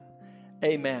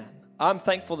Amen. I'm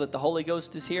thankful that the Holy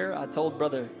Ghost is here. I told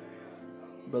Brother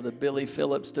Billy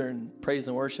Phillips during praise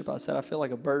and worship, I said, I feel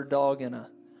like a bird dog in a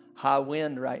high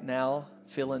wind right now,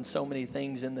 feeling so many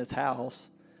things in this house.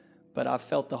 But I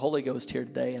felt the Holy Ghost here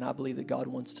today, and I believe that God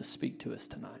wants to speak to us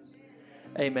tonight.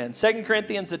 Amen. 2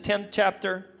 Corinthians, the 10th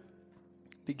chapter,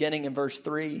 beginning in verse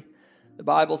 3. The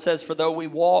Bible says, "For though we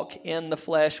walk in the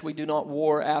flesh, we do not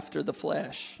war after the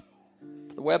flesh.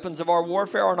 The weapons of our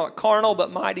warfare are not carnal,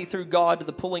 but mighty through God to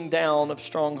the pulling down of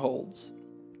strongholds,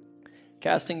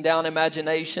 casting down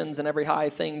imaginations and every high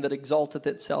thing that exalteth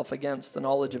itself against the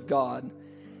knowledge of God,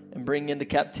 and bring into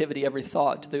captivity every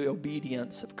thought to the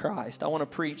obedience of Christ." I want to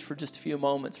preach for just a few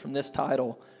moments from this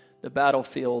title, The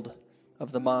Battlefield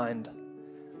of the Mind.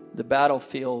 The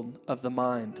Battlefield of the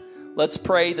Mind. Let's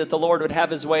pray that the Lord would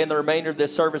have his way in the remainder of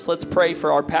this service. Let's pray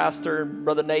for our pastor,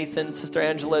 Brother Nathan, Sister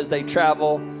Angela, as they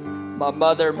travel, my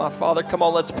mother, my father. Come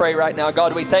on, let's pray right now.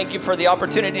 God, we thank you for the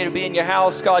opportunity to be in your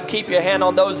house. God, keep your hand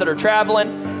on those that are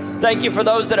traveling. Thank you for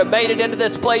those that have made it into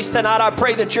this place tonight. I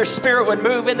pray that your spirit would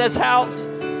move in this house.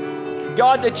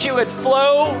 God, that you would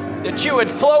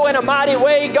flow in a mighty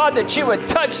way. God, that you would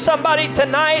touch somebody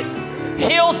tonight,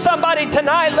 heal somebody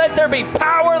tonight. Let there be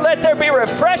power. Let there be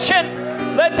refreshing.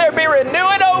 Let there be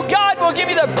renewing. Oh God, we'll give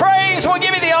you the praise. We'll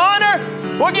give you the honor.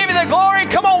 We'll give you the glory.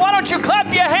 Come on, why don't you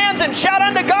clap your hands and shout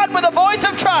unto God with a voice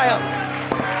of triumph.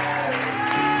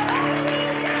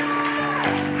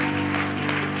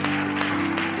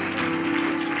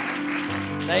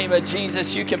 In the name of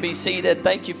Jesus, you can be seated.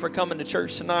 Thank you for coming to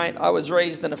church tonight. I was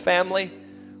raised in a family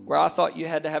where I thought you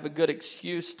had to have a good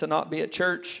excuse to not be at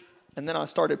church. And then I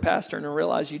started pastoring and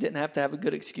realized you didn't have to have a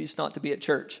good excuse not to be at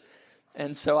church.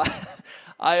 And so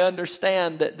I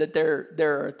understand that there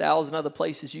are 1,000 other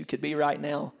places you could be right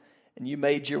now, and you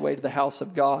made your way to the house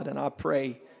of God, and I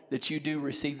pray that you do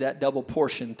receive that double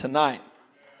portion tonight.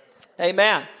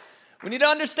 Amen. We need to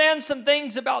understand some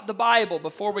things about the Bible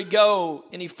before we go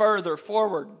any further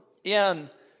forward. In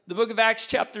the book of Acts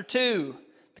chapter 2,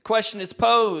 the question is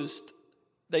posed.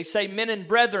 They say, "Men and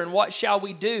brethren, what shall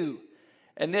we do?"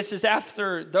 And this is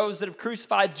after those that have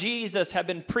crucified Jesus have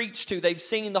been preached to. They've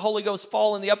seen the Holy Ghost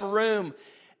fall in the upper room,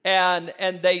 and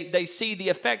they see the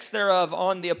effects thereof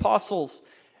on the apostles.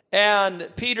 And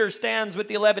Peter stands with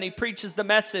the 11. He preaches the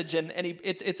message, and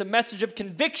it's a message of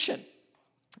conviction.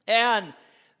 And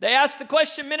they ask the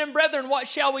question, "Men and brethren, what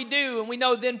shall we do?" And we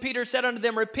know then Peter said unto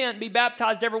them, "Repent, be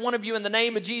baptized every one of you in the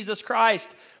name of Jesus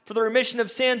Christ for the remission of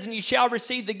sins, and ye shall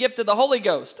receive the gift of the Holy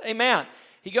Ghost." Amen.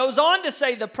 He goes on to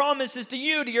say, "The promise is to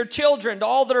you, to your children, to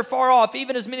all that are far off,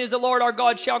 even as many as the Lord our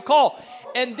God shall call."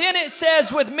 And then it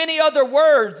says, with many other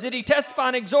words, did he testify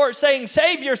and exhort, saying,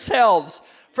 "Save yourselves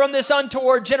from this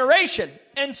untoward generation."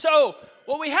 And so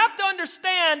what we have to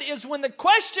understand is when the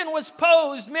question was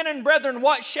posed, "Men and brethren,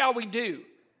 what shall we do?"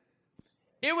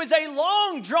 it was a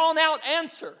long, drawn-out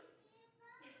answer.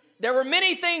 There were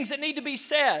many things that need to be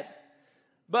said.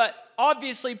 But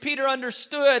obviously, Peter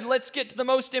understood, let's get to the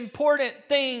most important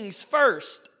things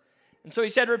first. And so he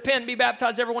said, "Repent, be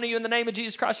baptized, every one of you, in the name of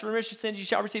Jesus Christ for remission of sins. You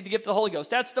shall receive the gift of the Holy Ghost."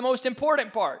 That's the most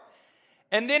important part.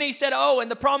 And then he said, "Oh,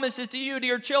 and the promise is to you, to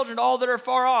your children, to all that are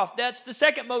far off." That's the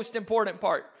second most important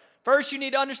part. First, you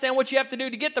need to understand what you have to do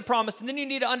to get the promise. And then you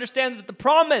need to understand that the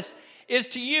promise is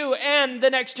to you and the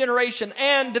next generation,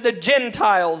 and to the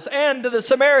Gentiles, and to the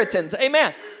Samaritans.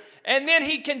 Amen. And then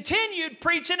he continued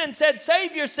preaching and said,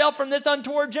 "Save yourself from this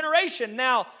untoward generation."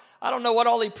 Now, I don't know what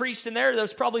all he preached in there.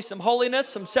 There's probably some holiness,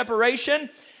 some separation,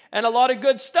 and a lot of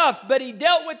good stuff. But he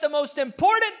dealt with the most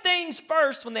important things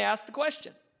first when they asked the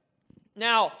question.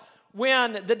 Now,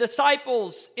 when the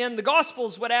disciples in the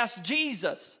Gospels would ask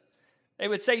Jesus, they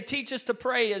would say, "Teach us to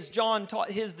pray as John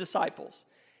taught his disciples."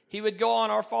 He would go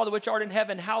on, "Our Father which art in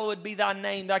heaven, hallowed be thy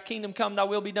name. Thy kingdom come, thy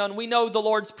will be done." We know the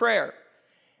Lord's Prayer.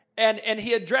 And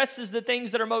he addresses the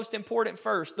things that are most important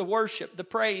first: the worship, the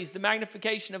praise, the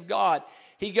magnification of God.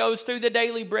 He goes through the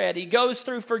daily bread. He goes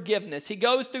through forgiveness. He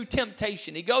goes through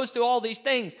temptation. He goes through all these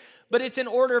things, but it's in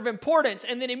order of importance.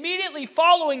 And then immediately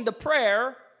following the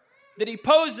prayer that he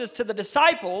poses to the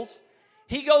disciples,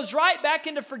 he goes right back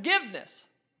into forgiveness,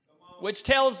 which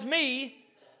tells me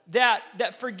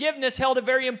that forgiveness held a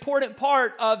very important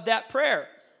part of that prayer.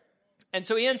 And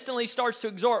so he instantly starts to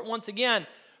exhort once again,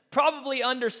 probably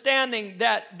understanding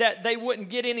that they wouldn't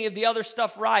get any of the other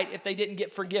stuff right if they didn't get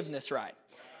forgiveness right.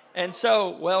 And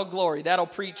so, well, glory, that'll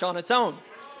preach on its own.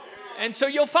 And so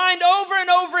you'll find over and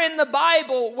over in the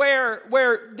Bible where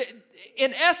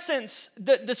in essence,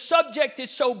 the subject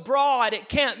is so broad, it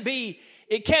can't be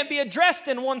addressed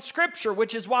in one scripture,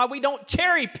 which is why we don't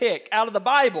cherry pick out of the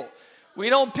Bible. We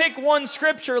don't pick one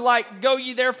scripture like, go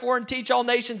ye therefore and teach all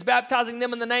nations, baptizing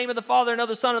them in the name of the Father and of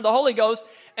the Son and the Holy Ghost,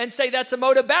 and say that's a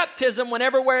mode of baptism when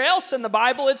everywhere else in the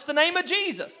Bible it's the name of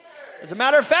Jesus. As a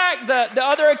matter of fact, the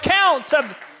other accounts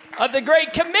of the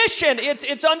Great Commission,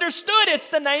 it's understood it's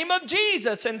the name of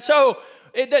Jesus. And so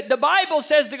the Bible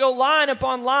says to go line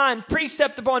upon line,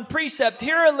 precept upon precept,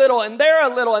 here a little and there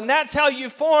a little, and that's how you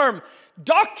form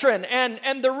doctrine.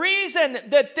 And the reason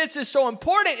that this is so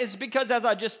important is because, as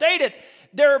I just stated,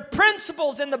 there are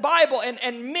principles in the Bible,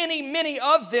 and many, many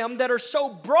of them that are so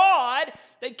broad,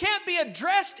 they can't be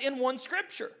addressed in one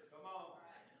scripture.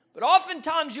 But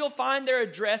oftentimes you'll find they're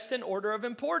addressed in order of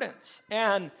importance,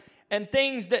 and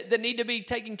things that need to be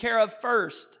taken care of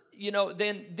first.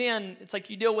 Then it's like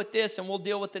you deal with this and we'll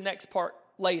deal with the next part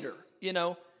later,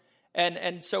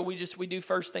 And so we do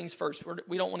first things first.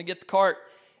 We don't want to get the cart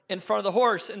in front of the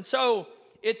horse. And so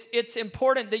it's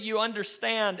important that you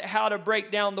understand how to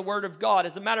break down the Word of God.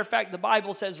 As a matter of fact, the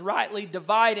Bible says rightly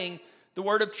dividing the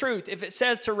Word of truth. If it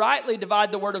says to rightly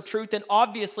divide the Word of truth, then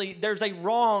obviously there's a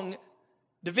wrong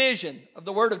division of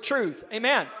the Word of truth.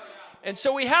 Amen. And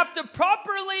so we have to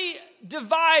properly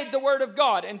divide the Word of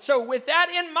God. And so with that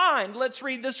in mind, let's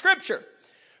read the scripture.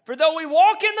 For though we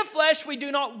walk in the flesh, we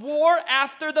do not war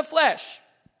after the flesh.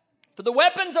 For the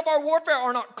weapons of our warfare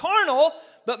are not carnal,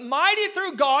 but mighty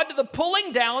through God to the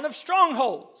pulling down of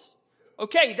strongholds.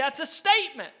 Okay, that's a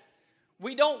statement.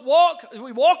 We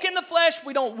walk in the flesh,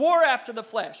 we don't war after the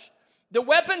flesh. The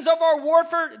weapons of our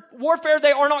warfare,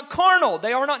 they are not carnal,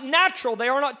 they are not natural, they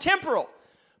are not temporal,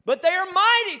 but they are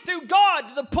mighty through God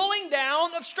to the pulling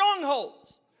down of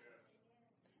strongholds.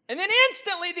 And then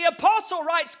instantly the apostle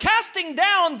writes, casting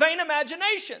down vain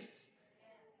imaginations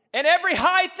and every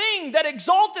high thing that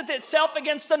exalteth itself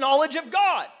against the knowledge of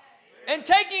God, and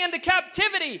taking into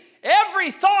captivity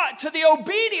every thought to the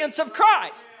obedience of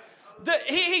Christ.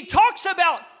 He talks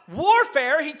about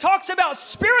warfare. He talks about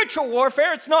spiritual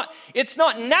warfare. It's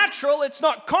not natural. It's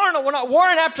not carnal. We're not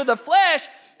warring after the flesh.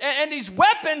 And these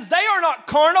weapons, they are not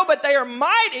carnal, but they are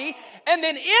mighty. And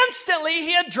then instantly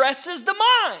he addresses the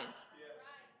mind.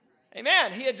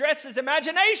 Amen. He addresses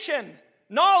imagination,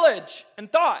 knowledge,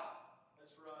 and thought,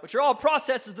 which are all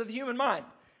processes of the human mind.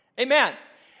 Amen.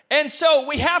 And so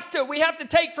we have to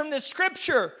take from this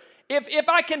scripture, if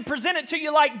I can present it to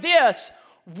you like this,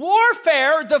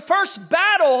 warfare, the first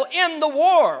battle in the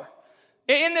war,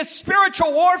 in this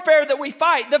spiritual warfare that we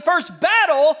fight, the first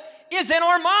battle is in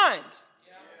our mind.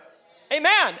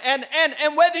 Amen.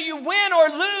 And whether you win or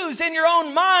lose in your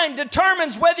own mind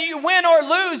determines whether you win or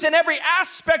lose in every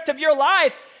aspect of your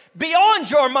life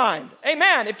beyond your mind.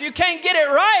 Amen. If you can't get it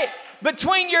right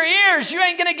between your ears, you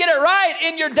ain't going to get it right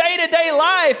in your day-to-day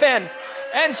life.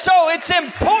 And so it's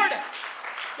important.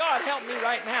 God, help me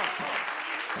right now.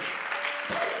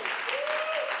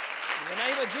 In the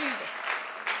name of Jesus.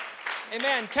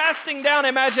 Amen. Casting down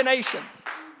imaginations.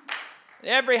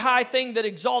 Every high thing that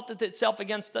exalteth itself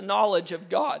against the knowledge of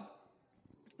God.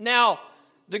 Now,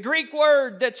 the Greek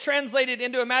word that's translated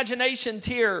into imaginations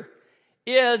here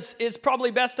is probably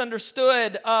best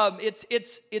understood.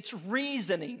 It's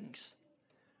reasonings.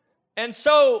 And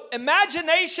so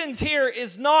imaginations here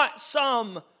is not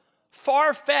some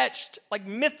far-fetched, like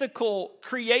mythical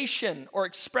creation or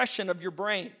expression of your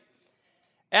brain.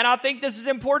 And I think this is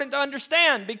important to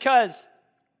understand because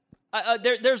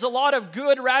there's a lot of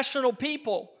good, rational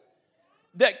people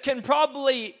that can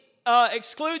probably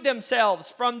exclude themselves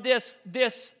from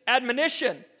this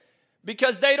admonition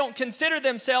because they don't consider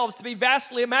themselves to be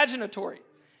vastly imaginatory.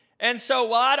 And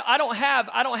so, I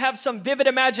don't have some vivid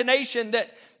imagination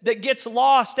that gets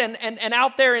lost and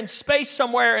out there in space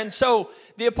somewhere. And so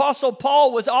the Apostle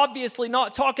Paul was obviously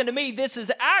not talking to me. This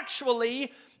is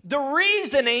actually the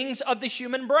reasonings of the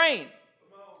human brain.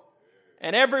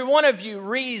 And every one of you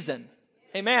reason.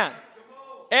 Amen.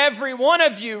 Every one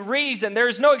of you reason.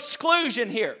 There's no exclusion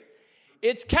here.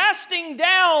 It's casting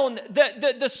down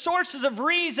the sources of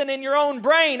reason in your own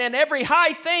brain and every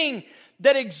high thing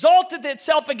that exalteth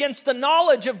itself against the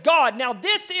knowledge of God. Now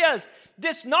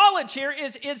this knowledge here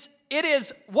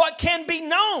is what can be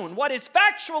known, what is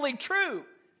factually true.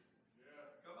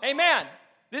 Amen.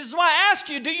 This is why I ask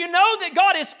you, do you know that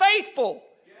God is faithful?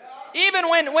 Even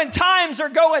when times are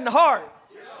going hard.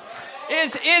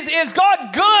 Is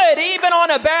God good even on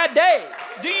a bad day?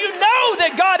 Do you know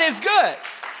that God is good?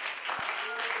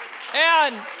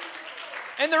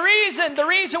 And the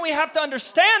reason we have to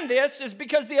understand this is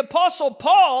because the Apostle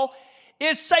Paul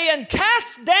is saying,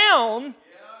 cast down.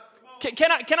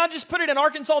 Can I just put it in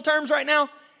Arkansas terms right now?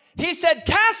 He said,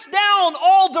 cast down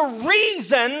all the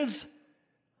reasons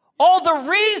all the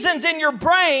reasons in your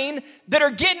brain that are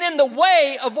getting in the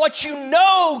way of what you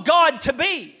know God to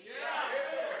be.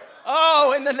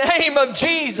 Oh, in the name of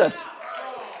Jesus.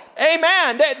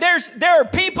 Amen. There are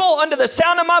people under the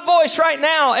sound of my voice right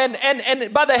now,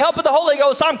 and by the help of the Holy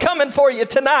Ghost, I'm coming for you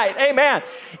tonight. Amen.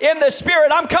 In the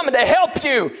Spirit, I'm coming to help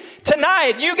you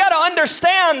tonight. You got to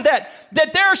understand that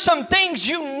there are some things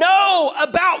you know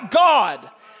about God,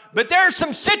 but there are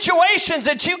some situations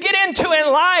that you get into in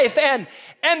life, and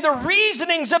the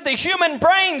reasonings of the human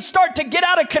brain start to get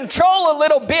out of control a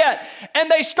little bit, and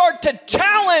they start to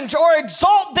challenge or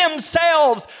exalt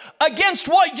themselves against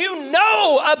what you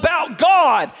know about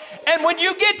God. And when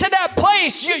you get to that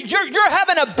place, you're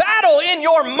having a battle in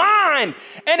your mind.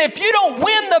 And if you don't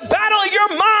win the battle of your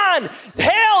mind,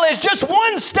 hell is just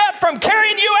one step from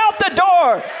carrying you out the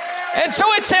door. And so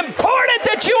it's important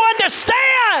that you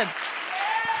understand.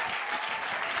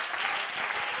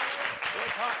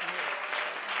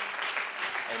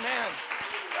 Amen.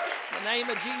 In the name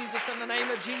of Jesus, in the name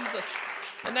of Jesus,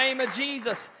 in the name of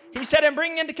Jesus. He said, and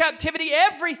bring into captivity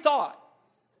every thought.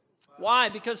 Why?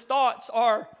 Because thoughts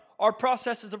are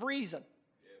processes of reason.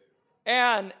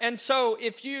 And so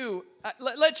if you,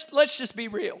 let's just be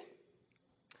real.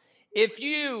 If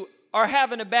you are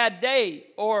having a bad day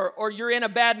or you're in a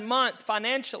bad month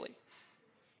financially,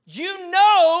 you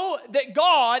know that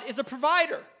God is a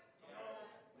provider.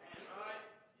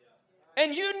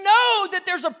 And you know that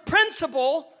there's a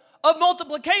principle of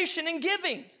multiplication in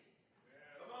giving.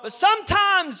 But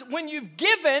sometimes when you've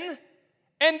given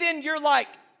and then you're like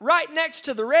right next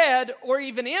to the red or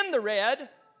even in the red,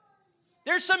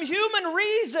 there's some human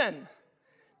reason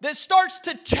that starts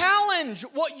to challenge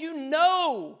what you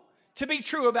know to be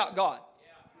true about God.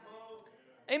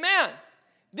 Amen.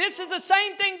 This is the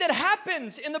same thing that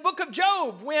happens in the book of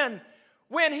Job when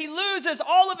he loses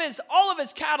all of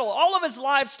his cattle, all of his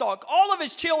livestock, all of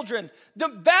his children, the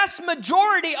vast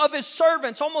majority of his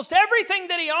servants, almost everything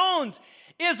that he owns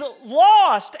is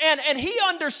lost, and he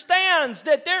understands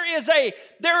that there is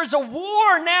a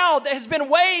war now that has been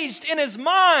waged in his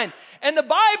mind. And the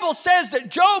Bible says that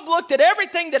Job looked at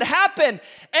everything that happened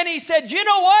and he said, you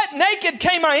know what? Naked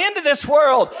came I into this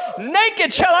world.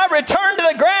 Naked shall I return to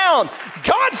the ground.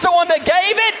 God's the one that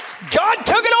gave it. God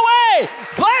took it away.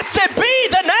 Blessed be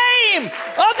the name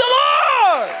of the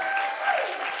Lord.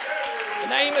 In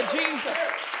the name of Jesus.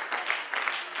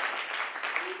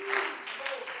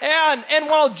 And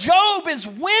while Job is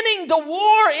winning the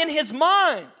war in his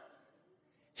mind,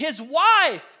 his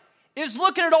wife is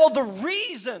looking at all the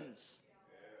reasons.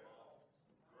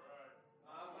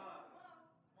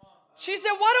 She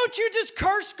said, why don't you just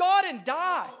curse God and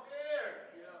die?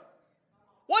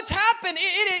 What's happened?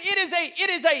 It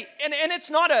is a, and it's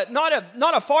not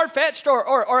a far-fetched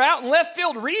or out in left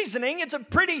field reasoning. It's a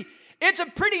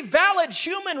pretty valid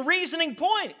human reasoning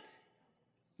point.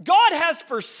 God has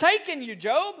forsaken you,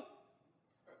 Job.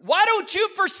 Why don't you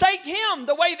forsake him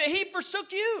the way that he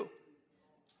forsook you?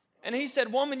 And he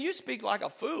said, woman, you speak like a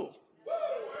fool.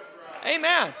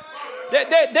 Amen.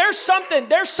 There's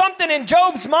something in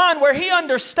Job's mind where he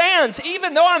understands,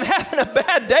 even though I'm having a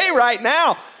bad day right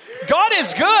now, God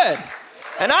is good.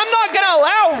 And I'm not going to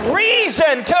allow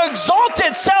reason to exalt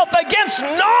itself against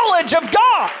knowledge of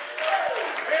God.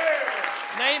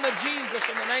 In the name of Jesus,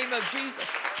 in the name of Jesus.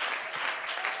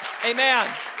 Amen.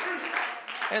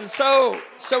 And so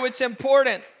it's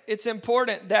important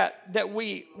that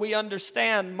we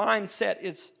understand mindset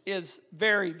is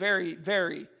very, very,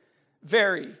 very,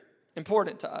 very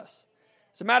important to us.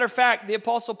 As a matter of fact, the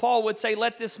Apostle Paul would say,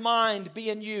 let this mind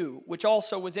be in you, which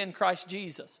also was in Christ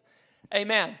Jesus.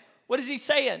 Amen. What is he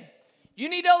saying? You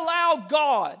need to allow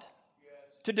God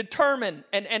to determine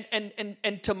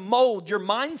and to mold your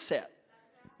mindset,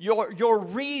 your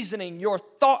reasoning, your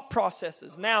thought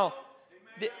processes. Now,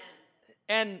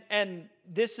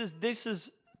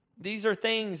 these are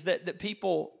things that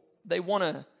people they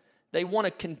want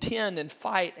to contend and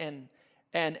fight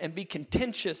and be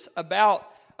contentious about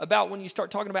when you start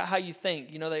talking about how you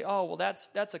think. You know,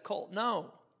 that's a cult.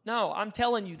 No, I'm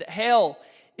telling you that hell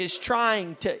is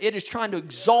trying to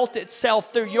exalt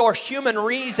itself through your human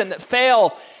reason that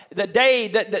fell the day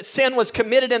that sin was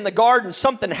committed in the garden.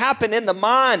 Something happened in the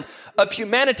mind of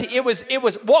humanity. It was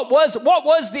what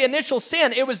was the initial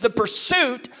sin? It was the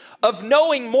pursuit of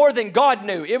knowing more than God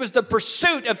knew. It was the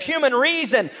pursuit of human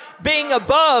reason being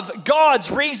above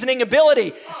God's reasoning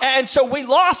ability. And so we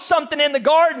lost something in the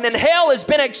garden, and hell has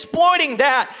been exploiting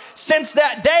that since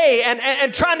that day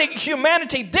and trying to get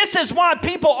humanity. This is why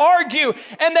people argue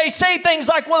and they say things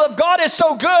like, well, if God is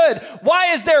so good,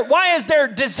 why is there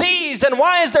disease, and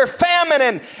why is there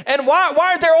famine, and why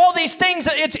are there all these things?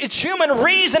 It's human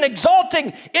reason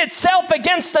exalting itself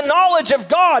against the knowledge of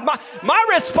God. My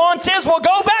response is, well,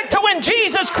 go back to when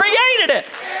Jesus created it.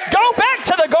 Go back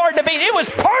to the Garden of Eden. It was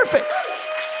perfect.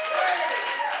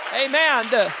 Amen.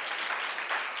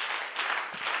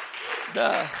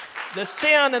 The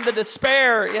sin and the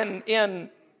despair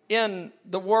in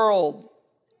the world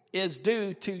is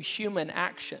due to human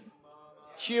action,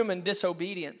 human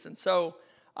disobedience. And so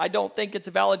I don't think it's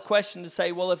a valid question to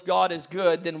say, well, if God is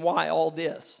good, then why all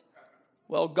this?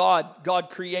 Well, God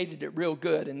created it real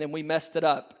good, and then we messed it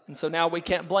up. And so now we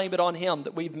can't blame it on Him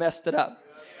that we've messed it up.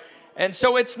 And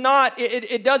so it's not,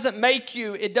 it doesn't make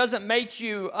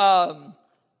you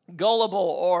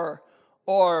gullible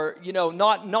or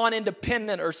not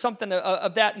non-independent or something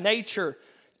of that nature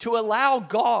to allow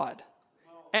God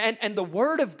and the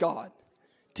Word of God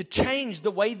to change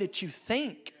the way that you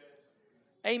think.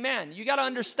 Amen. You got to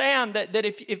understand that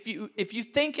if you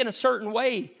think in a certain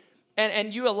way,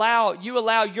 and you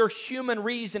allow your human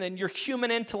reason and your human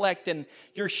intellect and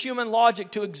your human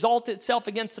logic to exalt itself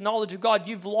against the knowledge of God,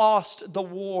 you've lost the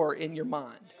war in your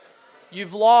mind.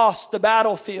 You've lost the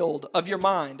battlefield of your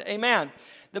mind. Amen.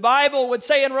 The Bible would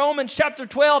say in Romans chapter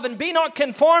 12, and be not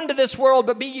conformed to this world,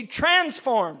 but be ye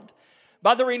transformed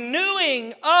by the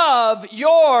renewing of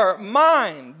your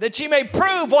mind, that ye may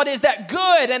prove what is that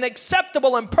good and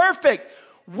acceptable and perfect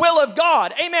will of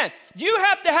God. Amen. You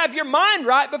have to have your mind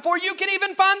right before you can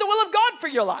even find the will of God for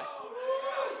your life.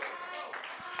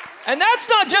 And that's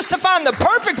not just to find the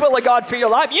perfect will of God for your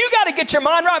life. You got to get your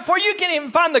mind right before you can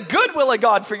even find the good will of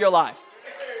God for your life.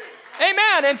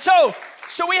 Amen. And so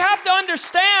we have to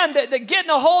understand that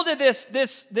getting a hold of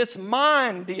this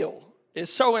mind deal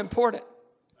is so important.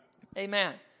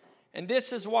 Amen. And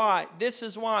this is why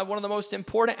one of the most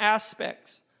important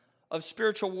aspects of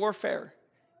spiritual warfare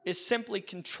is simply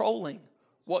controlling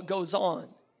what goes on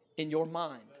in your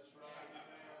mind.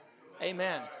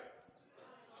 Amen.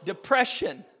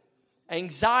 Depression,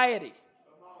 anxiety,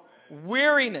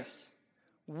 weariness,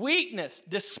 weakness,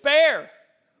 despair.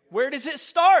 Where does it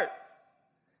start?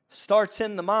 Starts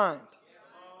in the mind.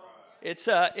 It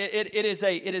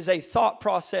is a thought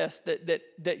process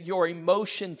that your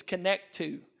emotions connect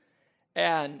to,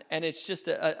 and it's just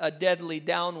a deadly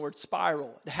downward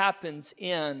spiral. It happens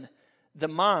in the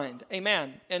mind.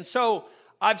 Amen. And so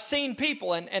I've seen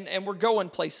people, and we're going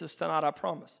places tonight, I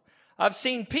promise. I've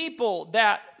seen people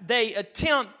that they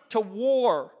attempt to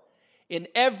war in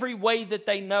every way that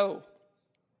they know.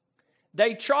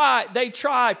 They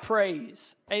try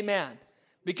praise. Amen.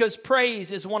 Because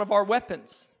praise is one of our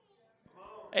weapons.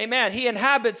 Amen. He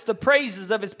inhabits the praises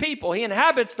of His people. He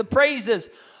inhabits the praises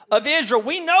of Israel.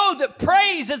 We know that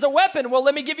praise is a weapon. Well,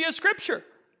 let me give you a scripture.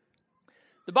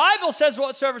 The Bible says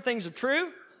whatsoever things are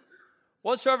true,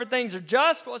 whatsoever things are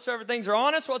just, whatsoever things are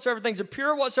honest, whatsoever things are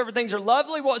pure, whatsoever things are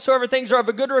lovely, whatsoever things are of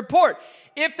a good report.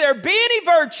 If there be any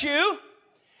virtue,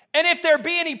 and if there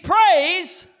be any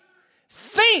praise,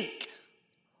 think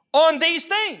on these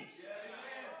things.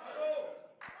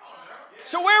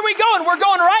 So where are we going? We're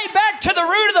going right back to the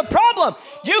root of the problem.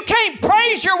 You can't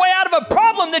praise your way out of a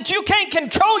problem that you can't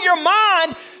control your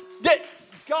mind.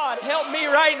 God, help me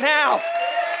right now.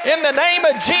 In the name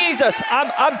of Jesus,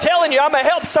 I'm telling you, I'm going to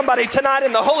help somebody tonight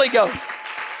in the Holy Ghost.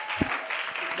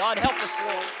 God, help us,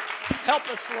 Lord. Help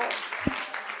us, Lord.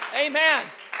 Amen.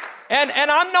 And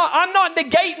I'm not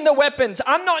negating the weapons.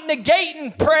 I'm not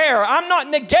negating prayer. I'm not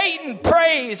negating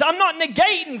praise. I'm not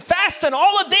negating fasting.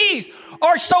 All of these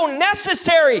are so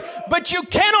necessary, but you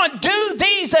cannot do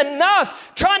these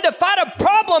enough trying to fight a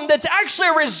problem that's actually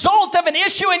a result of an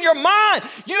issue in your mind.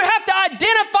 You have to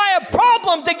identify a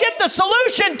problem to get the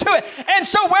solution to it. And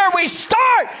so where we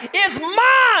start is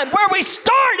mind. Where we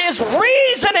start is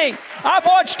reasoning. I've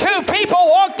watched two people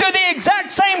walk through the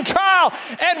exact same trial,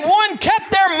 and one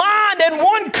kept their mind and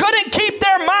one couldn't keep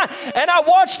their mind. And I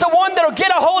watched the one that'll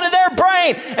get a hold of their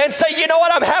brain and say, you know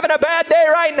what, I'm having a bad day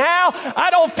right now. I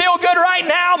don't feel good right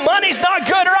now. Money's not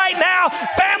good right now.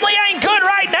 Family ain't good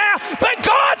right now. But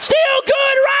God's still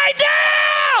good right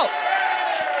now.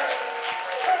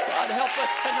 God, help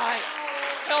us tonight.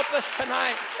 Help us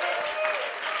tonight.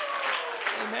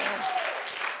 Amen.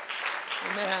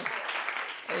 Amen.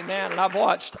 Amen. And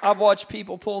I've watched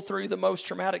people pull through the most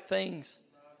traumatic things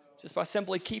just by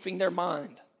simply keeping their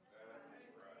mind.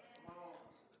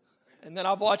 And then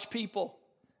I've watched people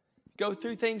go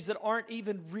through things that aren't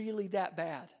even really that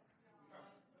bad.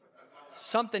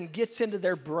 Something gets into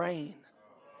their brain.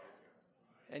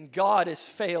 And God has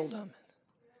failed them.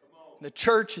 And the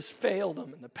church has failed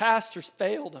them. And the pastor's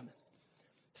failed them.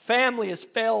 Family has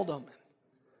failed them.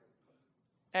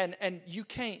 And you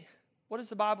can't. What does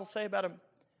the Bible say about them?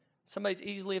 Somebody's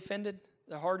easily offended.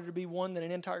 They're harder to be won than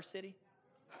an entire city.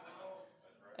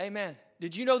 Amen.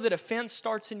 Did you know that offense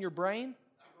starts in your brain?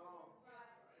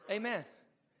 Amen.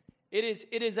 It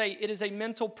is a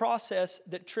mental process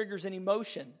that triggers an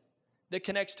emotion that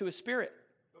connects to a spirit.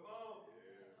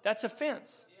 That's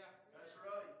offense.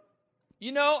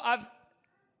 You know,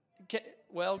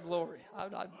 glory.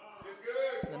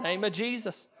 In the name of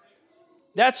Jesus.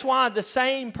 That's why the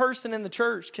same person in the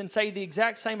church can say the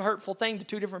exact same hurtful thing to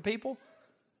two different people,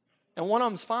 and one of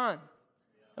them's fine,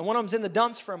 and one of them's in the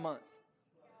dumps for a month.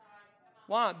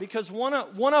 Why? Because one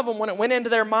of them, when it went into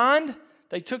their mind,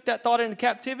 they took that thought into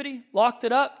captivity, locked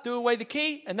it up, threw away the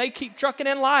key, and they keep trucking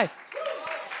in life.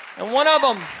 And one of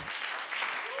them,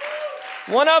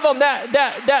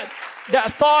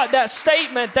 that thought, that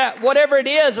statement, that whatever it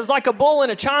is like a bull in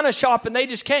a china shop, and they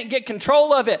just can't get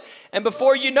control of it. And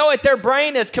before you know it, their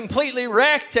brain is completely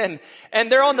wrecked, and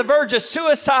they're on the verge of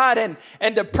suicide,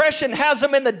 and depression has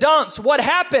them in the dumps. What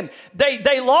happened?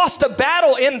 They lost a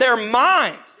battle in their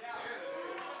mind.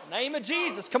 In the name of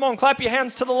Jesus. Come on, clap your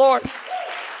hands to the Lord.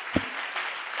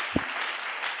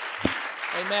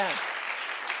 Amen.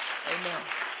 Amen.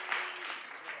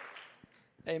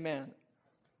 Amen.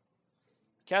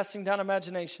 Casting down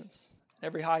imaginations,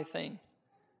 every high thing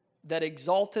that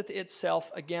exalteth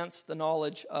itself against the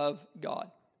knowledge of God.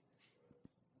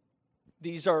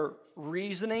 These are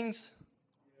reasonings,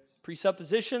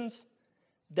 presuppositions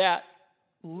that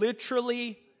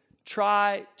literally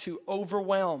try to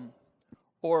overwhelm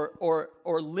or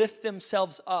lift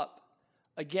themselves up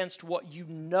against what you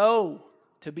know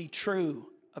to be true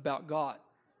about God.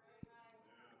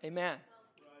 Amen.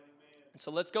 And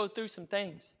so let's go through some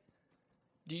things.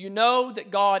 Do you know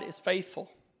that God is faithful?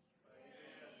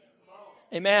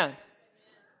 Amen.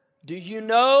 Do you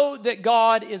know that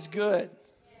God is good?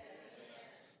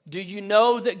 Do you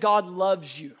know that God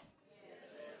loves you?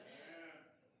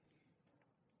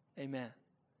 Amen.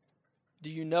 Do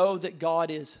you know that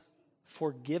God is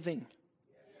forgiving?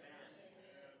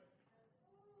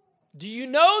 Do you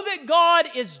know that God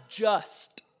is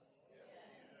just?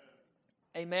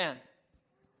 Amen.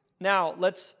 Now,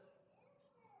 let's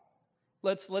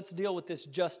deal with this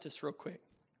justice real quick.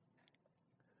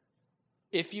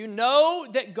 If you know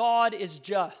that God is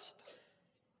just,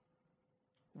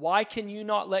 why can you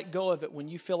not let go of it when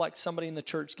you feel like somebody in the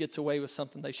church gets away with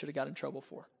something they should have got in trouble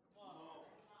for?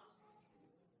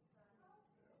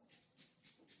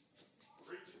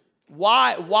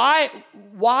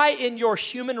 Why in your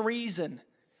human reason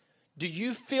do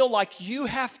you feel like you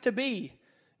have to be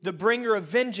the bringer of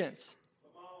vengeance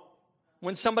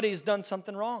when somebody has done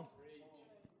something wrong?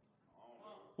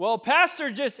 Well, pastor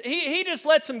he just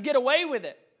lets them get away with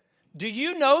it. Do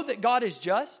you know that God is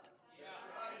just?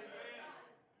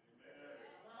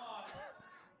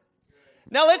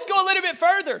 Now let's go a little bit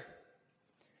further.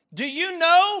 Do you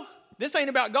know, this ain't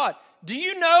about God, do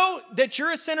you know that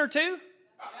you're a sinner too?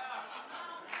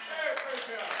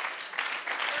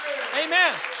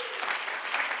 Amen.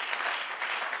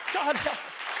 God help us.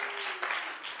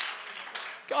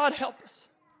 God help us.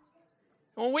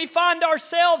 When we find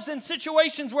ourselves in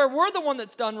situations where we're the one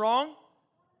that's done wrong,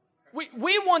 we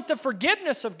want the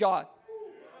forgiveness of God.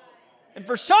 And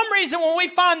for some reason, when we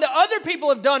find that other people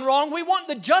have done wrong, we want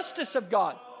the justice of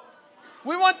God.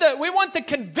 We want the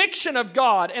conviction of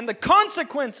God and the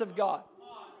consequence of God.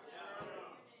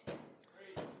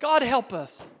 God help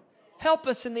us. Help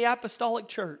us in the apostolic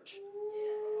church.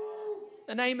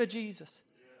 In the name of Jesus.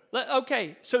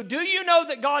 Okay, so do you know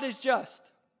that God is just?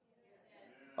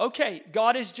 Okay,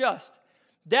 God is just.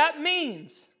 That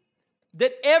means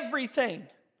that everything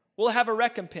will have a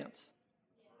recompense.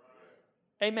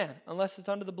 Amen. Unless it's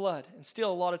under the blood. And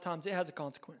still, a lot of times, it has a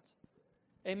consequence.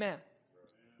 Amen.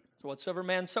 So whatsoever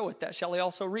man soweth, that shall he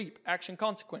also reap. Action,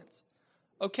 consequence.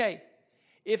 Okay,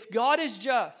 if God is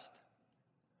just,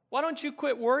 why don't you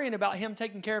quit worrying about him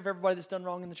taking care of everybody that's done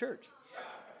wrong in the church?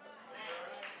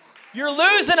 You're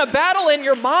losing a battle in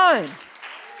your mind.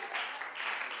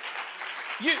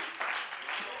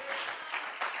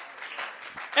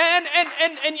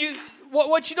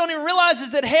 What you don't even realize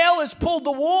is that hell has pulled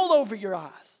the wool over your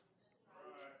eyes.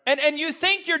 And you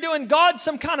think you're doing God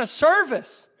some kind of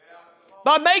service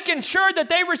by making sure that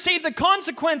they receive the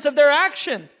consequence of their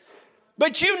action.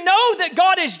 But you know that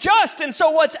God is just, and so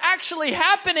what's actually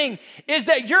happening is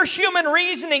that your human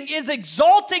reasoning is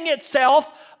exalting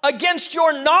itself against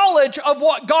your knowledge of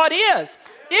what God is.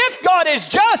 If God is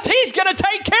just, He's going to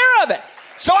take care of it.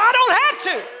 So I don't have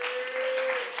to.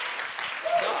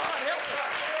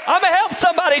 I'm going to help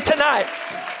somebody tonight.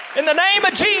 In the name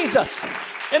of Jesus.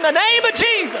 In the name of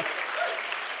Jesus.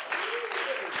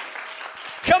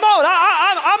 Come on,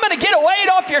 I'm going to get a weight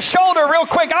off your shoulder real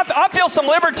quick. I feel some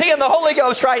liberty in the Holy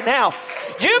Ghost right now.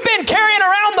 You've been carrying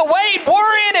around the weight,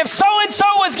 worrying if so-and-so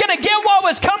was going to get what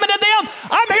was coming to them.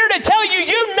 I'm here to tell you,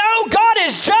 you know God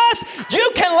is just.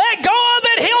 You can let go of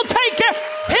it. He'll take care of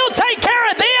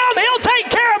them. He'll take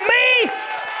care of me.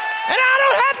 And I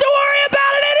don't have to worry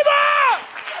about it anymore.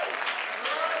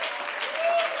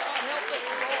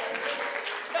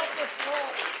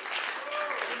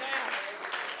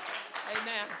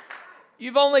 Amen.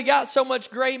 You've only got so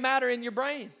much gray matter in your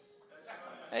brain.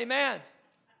 Amen.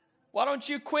 Why don't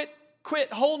you quit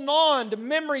holding on to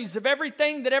memories of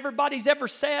everything that everybody's ever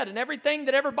said and everything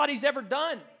that everybody's ever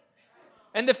done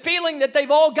and the feeling that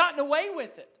they've all gotten away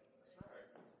with it.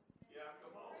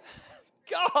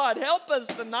 God, help us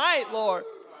tonight, Lord.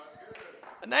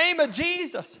 In the name of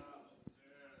Jesus.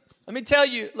 Let me tell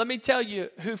you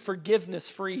who forgiveness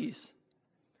frees.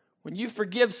 When you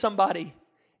forgive somebody,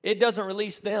 it doesn't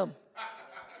release them.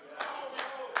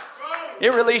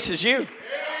 It releases you. In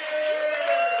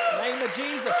the name of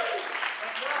Jesus.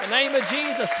 In the name of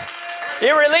Jesus. It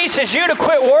releases you to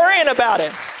quit worrying about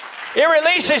it. It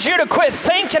releases you to quit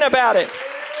thinking about it.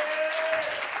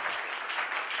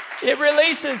 It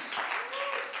releases.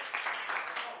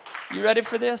 You ready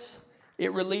for this?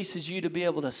 It releases you to be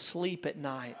able to sleep at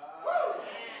night.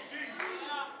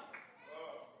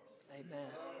 Amen.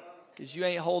 Because you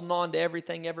ain't holding on to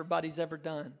everything everybody's ever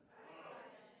done.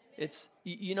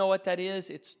 You know what that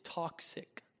is? It's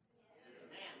toxic.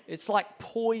 It's like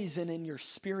poison in your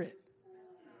spirit.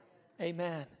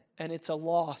 Amen. And it's a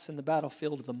loss in the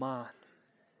battlefield of the mind.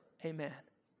 Amen.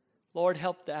 Lord,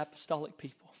 help the apostolic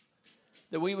people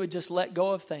that we would just let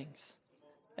go of things.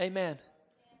 Amen.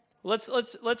 Let's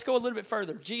go a little bit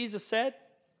further. Jesus said,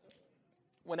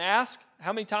 when asked,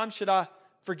 how many times should I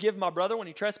forgive my brother when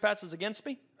he trespasses against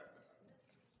me?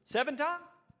 7 times?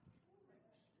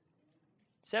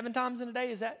 7 times in a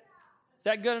day, is that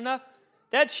good enough?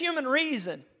 That's human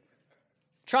reason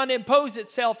trying to impose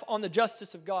itself on the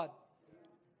justice of God.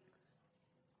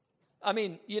 I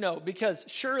mean, because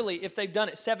surely if they've done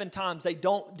it 7 times, they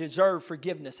don't deserve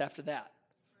forgiveness after that.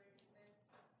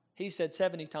 He said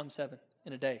 70 times 7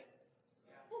 in a day.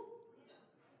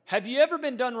 Have you ever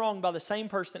been done wrong by the same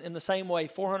person in the same way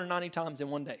 490 times in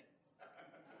one day?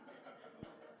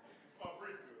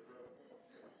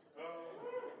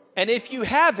 And if you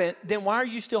haven't, then why are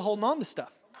you still holding on to stuff?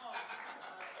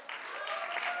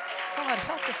 God,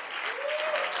 help us.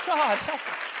 God, help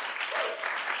us.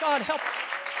 God, help us.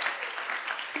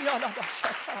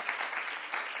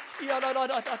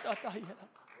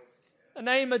 In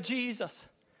the name of Jesus.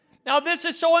 Now, this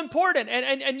is so important,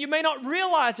 and you may not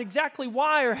realize exactly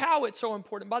why or how it's so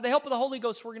important. By the help of the Holy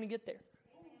Ghost, we're going to get there.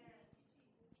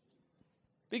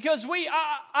 Because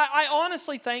I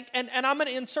honestly think, and I'm going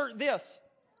to insert this,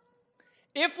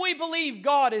 if we believe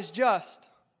God is just,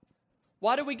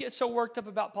 why do we get so worked up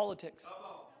about politics?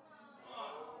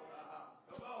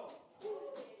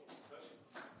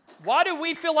 Why do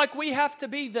we feel like we have to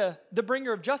be the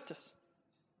bringer of justice?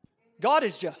 God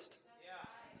is just.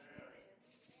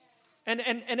 And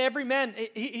every man,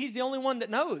 he's the only one that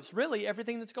knows, really,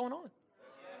 everything that's going on.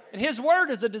 And His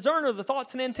Word is a discerner of the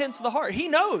thoughts and intents of the heart. He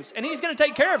knows, and He's going to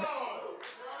take care of it.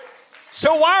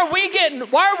 So why are we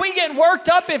getting worked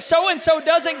up if so-and-so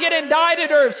doesn't get indicted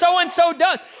or if so-and-so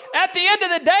does? At the end of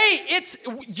the day,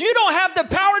 you don't have the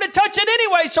power to touch it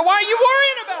anyway, so why are you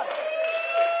worrying about it?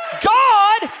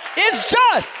 God is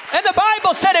just. And the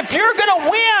Bible said if you're going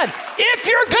to win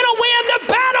the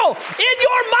battle in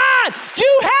your mind,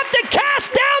 you have to cast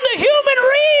down the human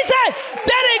reason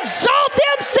that exalt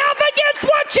himself against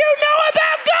what you know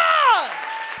about God.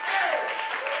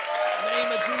 In the name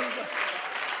of Jesus.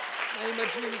 In the name of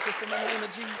Jesus. In the name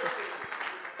of Jesus.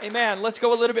 Amen. Let's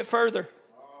go a little bit further.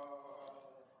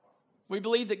 We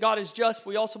believe that God is just.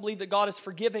 We also believe that God is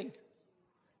forgiving.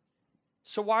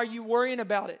 So why are you worrying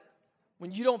about it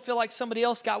when you don't feel like somebody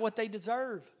else got what they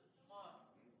deserve?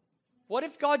 What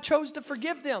if God chose to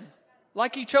forgive them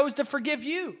like He chose to forgive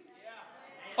you?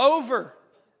 Over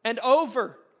and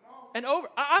over and over.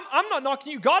 I'm not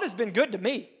knocking you. God has been good to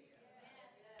me.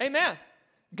 Amen.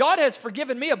 God has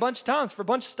forgiven me a bunch of times for a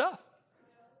bunch of stuff.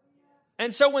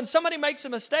 And so when somebody makes a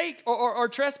mistake or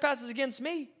trespasses against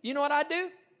me, you know what I do?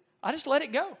 I just let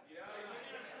it go.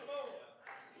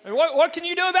 And what can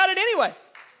you do about it anyway?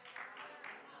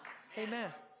 Amen.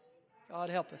 God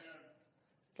help us.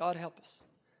 God help us.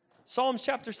 Psalms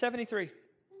chapter 73.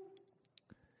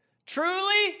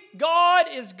 Truly, God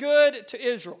is good to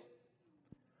Israel.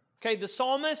 Okay, the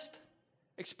psalmist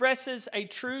expresses a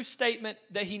true statement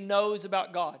that he knows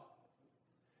about God.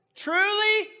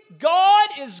 Truly, God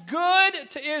is good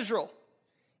to Israel,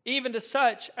 even to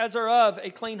such as are of a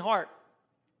clean heart.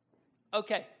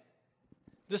 Okay,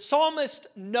 the psalmist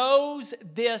knows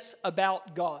this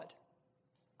about God.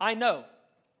 I know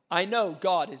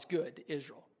God is good to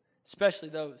Israel, especially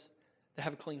those that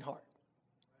have a clean heart.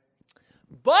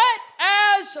 But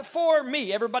as for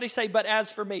me, everybody say, but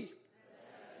as for me.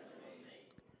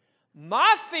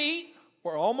 My feet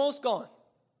were almost gone.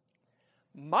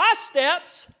 My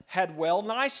steps had well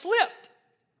nigh slipped.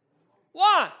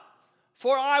 Why?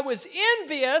 For I was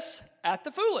envious at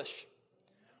the foolish,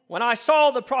 when I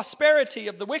saw the prosperity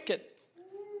of the wicked.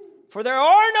 For there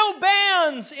are no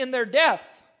bands in their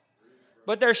death,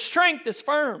 but their strength is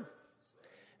firm.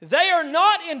 They are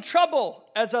not in trouble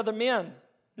as other men,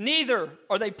 neither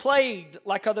are they plagued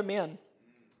like other men.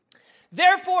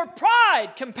 Therefore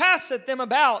pride compasseth them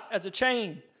about as a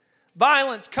chain.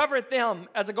 Violence covereth them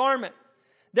as a garment.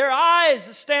 Their eyes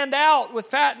stand out with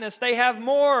fatness. They have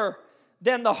more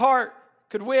than the heart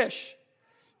could wish.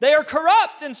 They are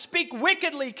corrupt and speak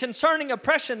wickedly concerning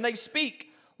oppression. They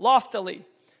speak loftily.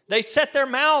 They set their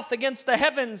mouth against the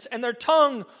heavens, and their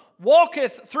tongue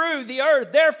walketh through the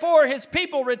earth. Therefore his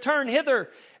people return hither,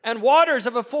 and waters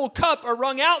of a full cup are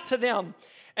wrung out to them.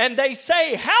 And they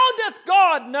say, how doth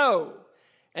God know?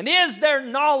 And is there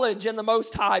knowledge in the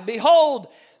Most High? Behold,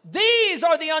 these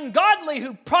are the ungodly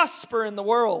who prosper in the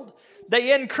world.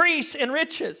 They increase in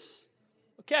riches.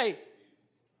 Okay,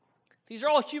 these are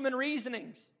all human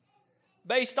reasonings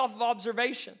based off of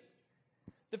observation.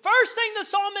 The first thing the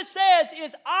psalmist says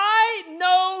is, I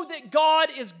know that God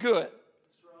is good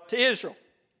to Israel.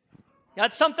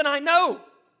 That's something I know.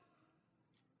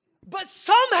 But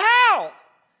somehow,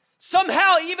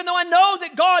 even though I know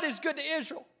that God is good to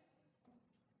Israel,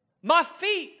 my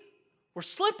feet were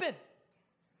slipping.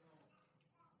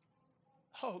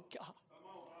 Oh, God.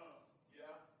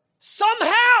 Somehow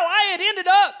I had ended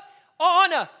up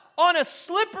on a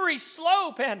slippery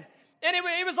slope, and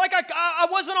it was like I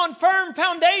wasn't on firm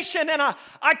foundation, and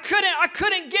I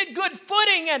couldn't get good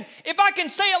footing. And if I can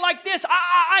say it like this,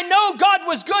 I know God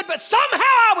was good, but somehow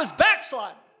I was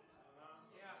backsliding.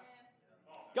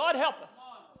 God help us.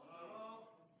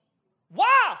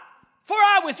 Why? For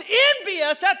I was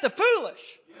envious at the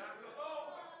foolish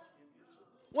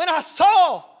when I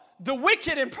saw the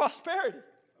wicked in prosperity.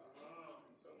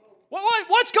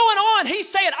 What's going on? He's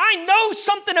saying, I know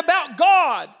something about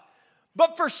God,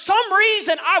 but for some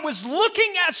reason I was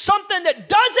looking at something that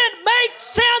doesn't make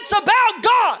sense about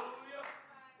God.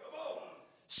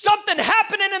 Something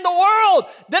happening in the world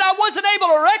that I wasn't able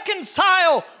to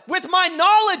reconcile with my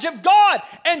knowledge of God.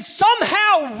 And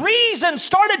somehow reason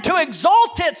started to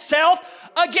exalt itself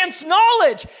against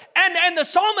knowledge. And the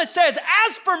psalmist says,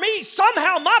 as for me,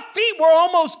 somehow my feet were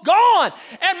almost gone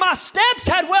and my steps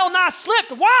had well nigh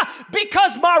slipped. Why?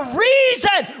 Because my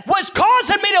reason was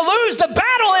causing me to lose the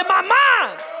battle in my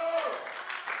mind.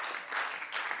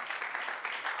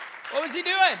 What was he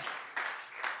doing?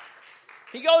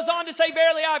 He goes on to say,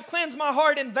 verily I have cleansed my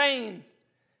heart in vain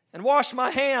and washed my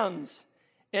hands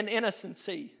in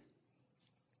innocency.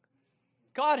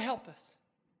 God help us.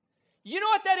 You know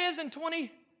what that is in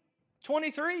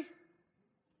 2023?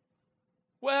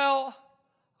 Well,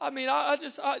 I mean, I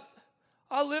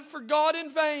lived for God in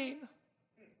vain.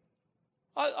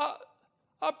 I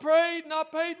prayed and I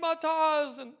paid my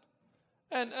tithes and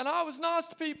I was nice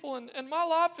to people and my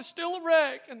life is still a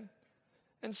wreck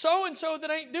and so that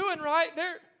ain't doing right,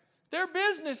 their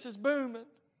business is booming.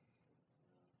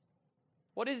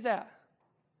 What is that?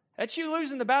 That's you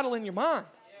losing the battle in your mind.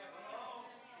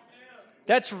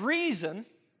 That's reason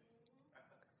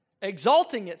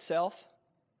exalting itself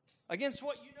against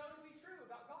what you know to be true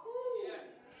about God.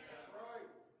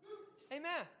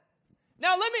 Amen.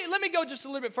 Now let me go just a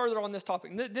little bit further on this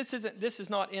topic. This is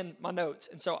not in my notes,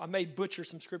 and so I may butcher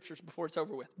some scriptures before it's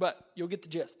over with, but you'll get the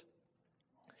gist.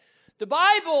 The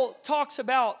Bible talks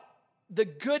about the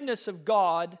goodness of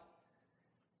God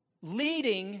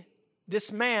leading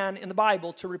this man in the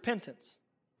Bible to repentance.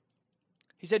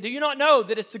 He said, do you not know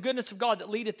that it's the goodness of God that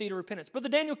leadeth thee to repentance? Brother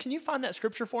Daniel, can you find that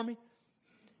scripture for me?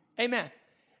 Amen.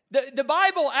 The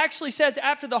Bible actually says,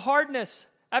 after thy hardness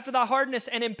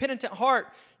and impenitent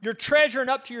heart, you're treasuring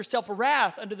up to yourself a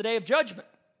wrath unto the day of judgment.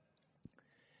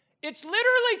 It's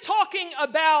literally talking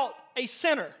about a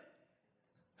sinner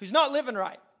who's not living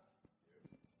right.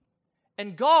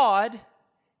 And God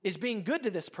is being good to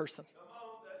this person.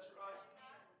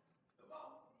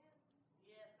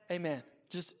 Amen.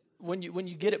 Just when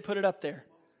you get it, put it up there.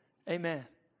 Amen.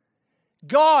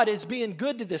 God is being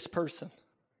good to this person.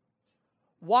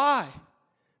 Why?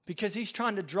 Because He's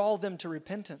trying to draw them to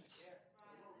repentance.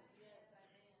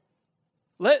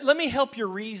 Let me help your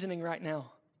reasoning right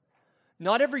now.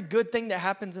 Not every good thing that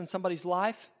happens in somebody's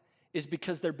life is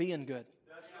because they're being good.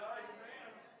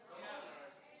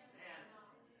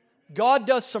 God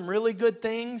does some really good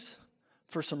things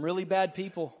for some really bad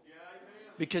people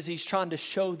because He's trying to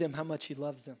show them how much He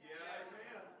loves them.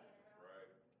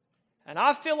 And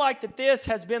I feel like that this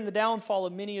has been the downfall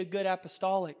of many a good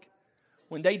apostolic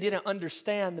when they didn't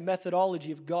understand the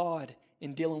methodology of God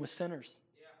in dealing with sinners.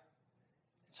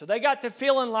 So they got to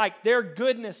feeling like their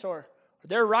goodness or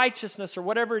their righteousness or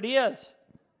whatever it is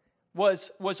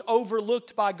was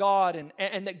overlooked by God,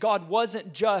 and that God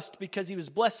wasn't just because He was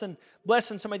blessing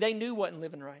somebody they knew wasn't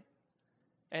living right.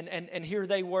 And here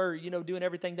they were, doing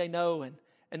everything they know,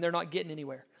 and they're not getting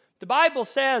anywhere. The Bible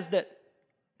says that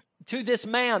to this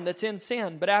man that's in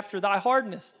sin, but after thy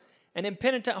hardness and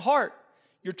impenitent heart,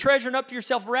 you're treasuring up to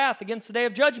yourself wrath against the day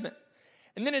of judgment.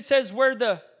 And then it says, where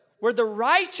the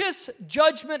righteous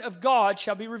judgment of God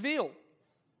shall be revealed.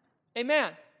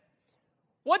 Amen.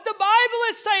 What the Bible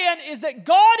is saying is that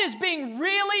God is being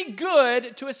really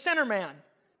good to a sinner man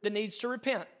that needs to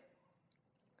repent.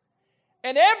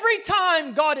 And every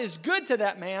time God is good to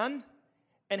that man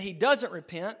and he doesn't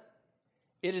repent,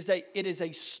 it is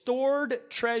a stored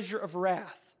treasure of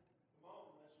wrath.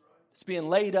 It's being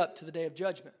laid up to the day of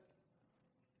judgment.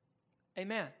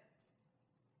 Amen.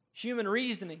 Human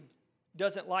reasoning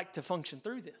doesn't like to function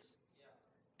through this.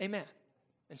 Amen.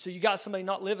 And so you got somebody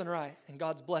not living right, and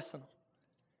God's blessing them.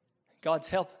 God's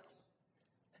helping them.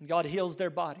 And God heals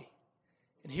their body.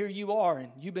 And here you are,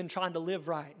 and you've been trying to live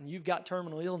right, and you've got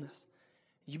terminal illness.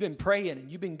 You've been praying,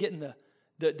 and you've been getting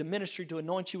the ministry to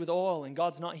anoint you with oil, and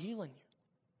God's not healing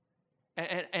you.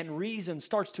 And reason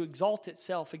starts to exalt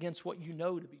itself against what you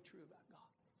know to be true about God.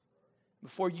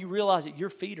 Before you realize it, your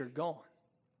feet are gone.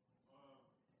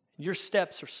 Your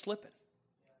steps are slipping.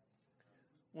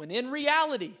 When in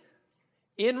reality,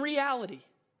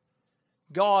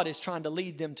 God is trying to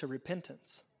lead them to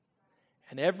repentance.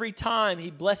 And every time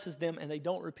He blesses them and they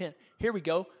don't repent. Here we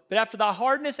go. But after thy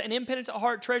hardness and impenitent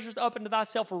heart treasures up unto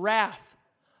thyself wrath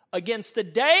against the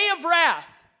day of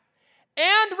wrath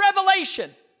and revelation.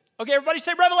 Okay, everybody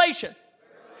say revelation.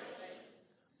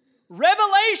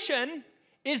 Revelation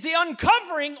is the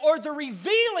uncovering or the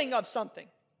revealing of something.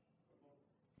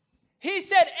 He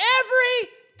said, every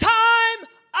time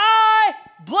I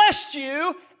blessed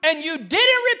you and you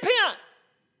didn't repent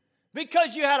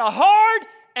because you had a hard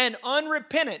and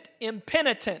unrepentant,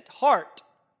 impenitent heart,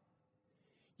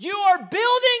 you are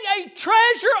building a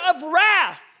treasure of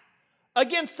wrath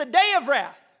against the day of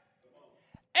wrath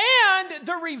and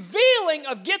the revealing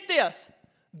of, get this,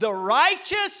 the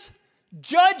righteous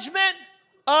judgment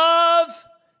of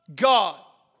God.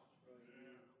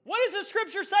 What is the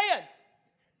scripture saying?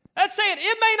 That's saying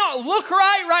it may not look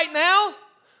right now,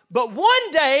 but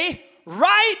one day,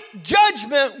 right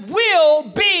judgment will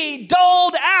be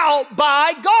doled out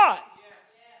by God.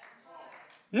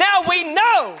 Now we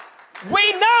know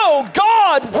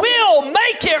God will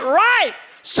make it right,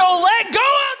 so let go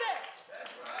of it.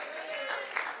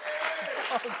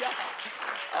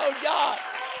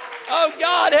 Oh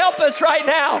God, help us right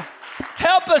now.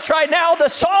 Help us right now. The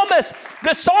psalmist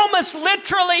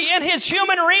literally in his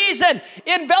human reason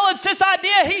envelops this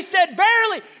idea. He said,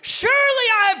 verily, surely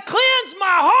I have cleansed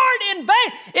my heart in vain.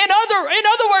 In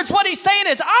other words, what he's saying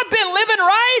is, I've been living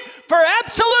right for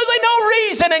absolutely no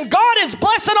reason, and God is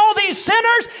blessing all these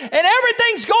sinners, and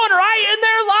everything's going right in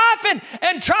their life,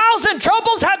 and trials and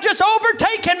troubles have just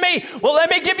overtaken me. Well,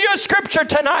 let me give you a scripture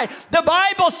tonight. The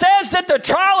Bible says that the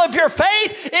trial of your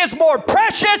faith is more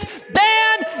precious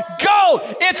than gold.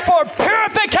 It's for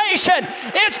purification.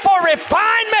 It's for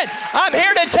refinement. I'm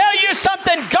here to tell you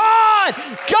something. God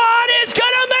is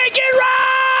going to make it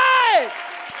right.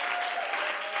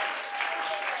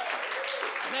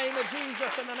 In the name of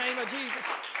Jesus, in the name of Jesus.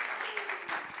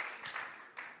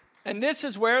 And this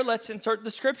is where, let's insert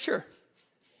the scripture,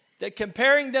 that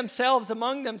comparing themselves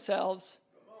among themselves,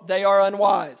 they are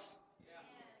unwise.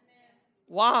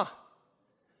 Why?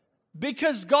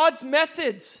 Because God's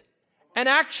methods and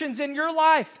actions in your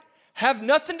life have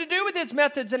nothing to do with His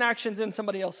methods and actions in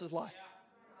somebody else's life.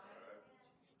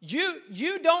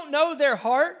 You don't know their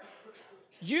heart.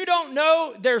 You don't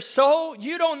know their soul.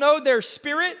 You don't know their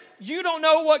spirit. You don't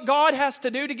know what God has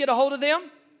to do to get a hold of them.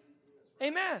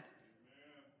 Amen.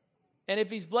 And if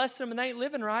he's blessing them and they ain't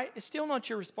living right, it's still not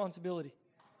your responsibility.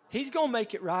 He's going to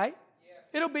make it right.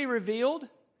 It'll be revealed.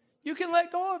 You can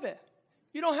let go of it.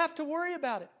 You don't have to worry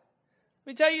about it.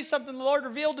 Let me tell you something the Lord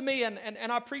revealed to me, and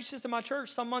I preached this in my church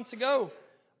some months ago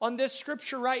on this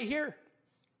scripture right here.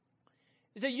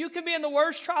 Is that you can be in the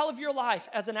worst trial of your life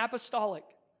as an apostolic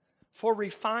for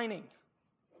refining.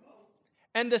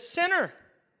 And the sinner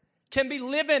can be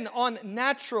living on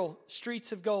natural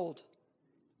streets of gold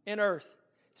in earth.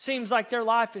 Seems like their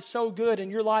life is so good and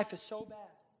your life is so bad.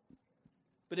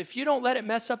 But if you don't let it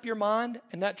mess up your mind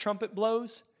and that trumpet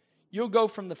blows, you'll go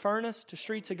from the furnace to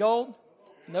streets of gold,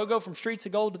 and they'll go from streets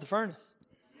of gold to the furnace.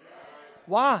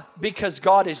 Why? Because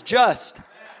God is just,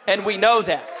 and we know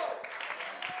that.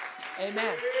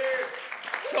 Amen.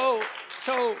 So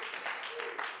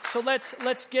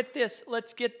let's get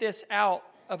this out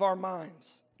of our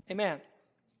minds. Amen.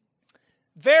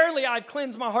 Verily, I've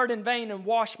cleansed my heart in vain and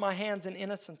washed my hands in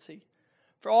innocency.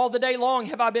 For all the day long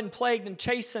have I been plagued and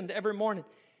chastened every morning.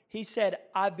 He said,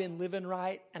 I've been living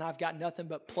right and I've got nothing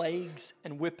but plagues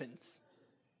and whippings.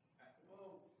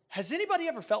 Has anybody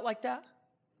ever felt like that?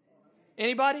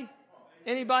 Anybody?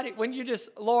 Anybody? When you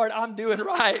just, Lord, I'm doing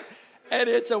right. And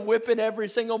it's a whipping every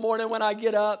single morning when I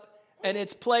get up. And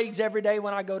it's plagues every day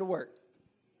when I go to work.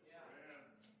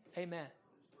 Amen.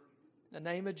 In the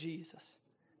name of Jesus.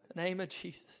 In the name of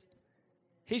Jesus.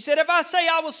 He said, if I say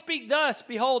I will speak thus,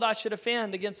 behold, I should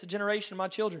offend against the generation of my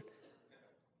children.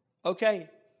 Okay,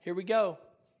 here we go.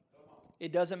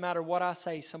 It doesn't matter what I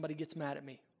say, somebody gets mad at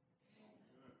me.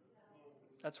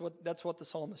 That's what the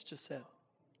psalmist just said.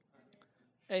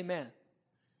 Amen.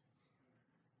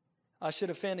 I should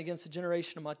offend against the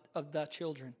generation of thy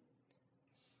children.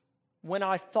 When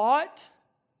I thought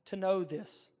to know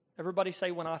this. Everybody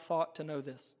say, when I thought to know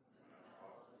this.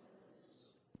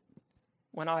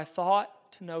 When I thought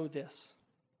to know this,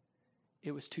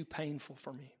 it was too painful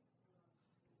for me.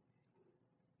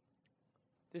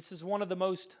 This is one of the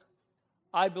most,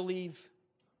 I believe,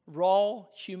 raw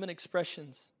human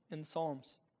expressions in the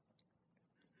Psalms.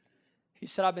 He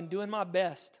said, I've been doing my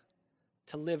best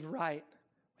to live right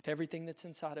with everything that's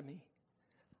inside of me.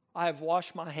 I have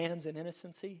washed my hands in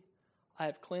innocency. I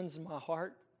have cleansed my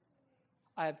heart.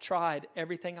 I have tried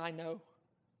everything I know.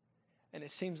 And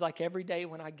it seems like every day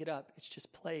when I get up, it's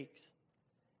just plagues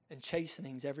and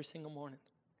chastenings every single morning.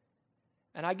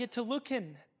 And I get to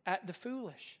looking at the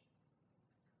foolish.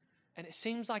 And it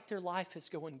seems like their life is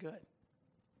going good.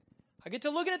 I get to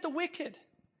looking at the wicked.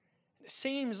 And it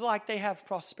seems like they have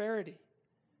prosperity.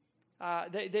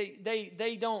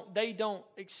 They don't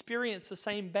experience the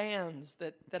same bands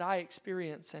that I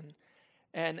experience.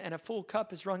 And a full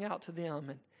cup is wrung out to them.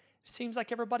 And it seems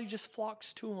like everybody just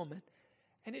flocks to them.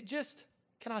 And it just,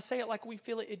 can I say it like we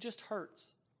feel it? It just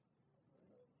hurts.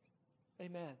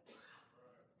 Amen.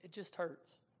 It just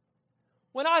hurts.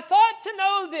 When I thought to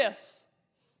know this,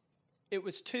 it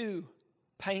was too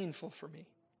painful for me.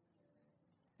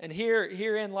 And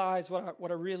herein lies what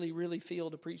I really, really feel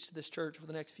to preach to this church for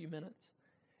the next few minutes.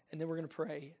 And then we're going to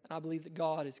pray. And I believe that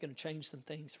God is going to change some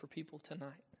things for people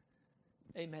tonight.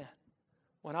 Amen.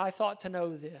 When I thought to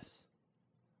know this,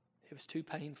 it was too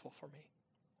painful for me.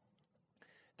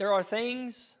 There are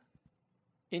things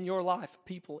in your life,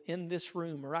 people in this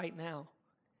room right now,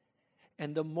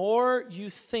 and the more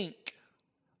you think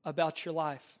about your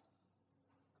life,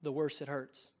 the worse it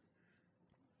hurts.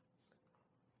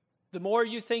 The more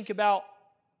you think about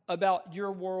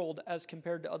your world as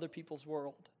compared to other people's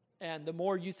world, and the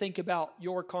more you think about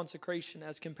your consecration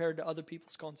as compared to other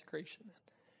people's consecration,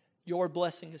 your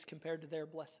blessing as compared to their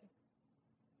blessing,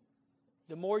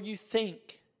 the more you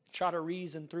think, try to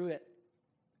reason through it,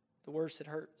 the worse it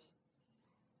hurts.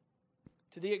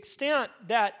 To the extent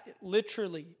that it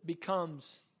literally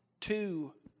becomes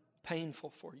too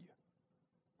painful for you.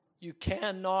 You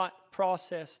cannot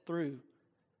process through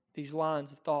these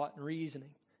lines of thought and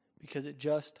reasoning because it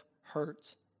just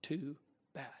hurts too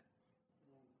bad.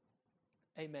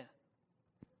 Amen.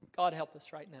 God help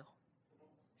us right now.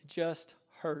 It just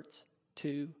hurts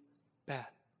too bad.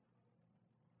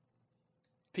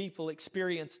 People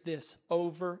experience this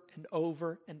over and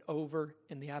over and over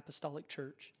in the apostolic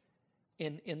church,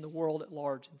 in the world at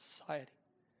large, in society.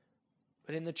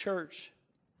 But in the church,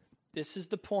 this is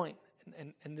the point,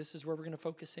 and this is where we're going to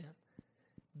focus in.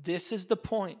 This is the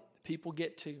point people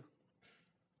get to.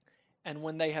 And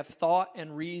when they have thought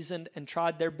and reasoned and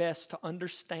tried their best to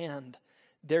understand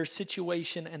their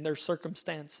situation and their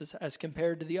circumstances as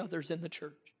compared to the others in the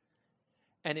church,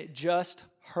 and it just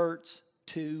hurts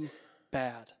too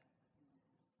bad,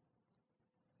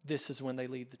 this is when they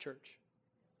leave the church.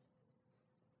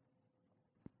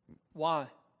 Why?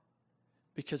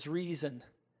 Because reason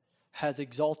has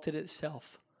exalted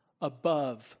itself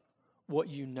above what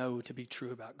you know to be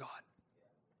true about God.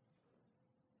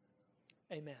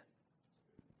 Amen.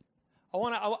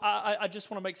 I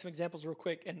just want to make some examples real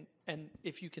quick, and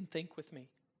if you can think with me.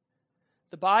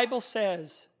 The Bible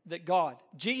says that God,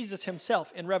 Jesus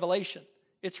himself in Revelation,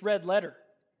 it's red letter.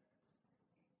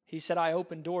 He said, I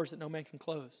open doors that no man can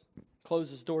close,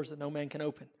 closes doors that no man can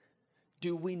open.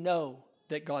 Do we know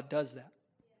that God does that?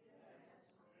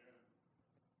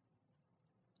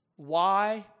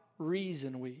 Why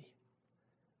reason we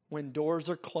when doors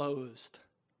are closed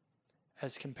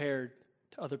as compared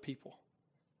to other people?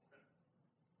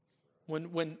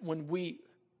 When we,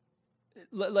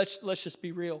 let's just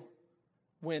be real.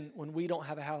 When we don't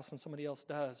have a house and somebody else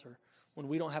does, or when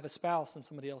we don't have a spouse and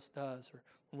somebody else does, or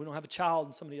when we don't have a child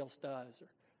and somebody else does, or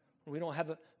when we don't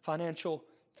have a financial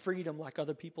freedom like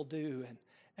other people do,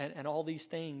 and all these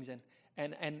things,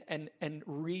 and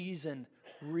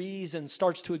reason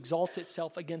starts to exalt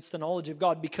itself against the knowledge of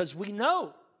God, because we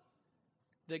know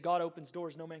that God opens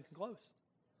doors no man can close.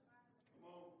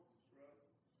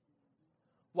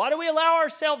 Why do we allow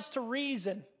ourselves to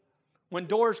reason when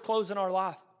doors close in our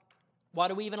life? Why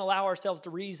do we even allow ourselves to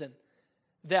reason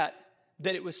that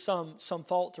it was some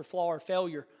fault or flaw or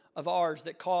failure of ours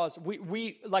that caused,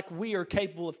 we are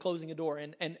capable of closing a door,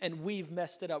 and we've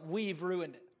messed it up. We've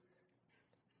ruined it.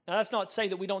 Now, that's not to say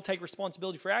that we don't take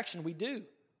responsibility for action. We do.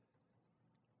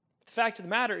 The fact of the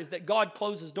matter is that God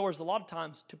closes doors a lot of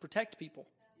times to protect people.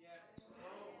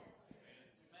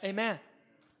 Amen.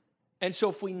 And so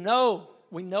if we know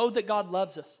that God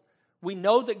loves us, we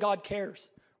know that God cares,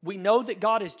 we know that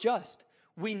God is just,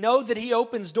 we know that he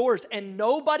opens doors, and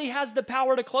nobody has the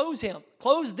power to close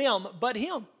them but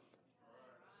him.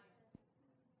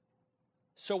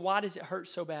 So why does it hurt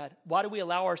so bad? Why do we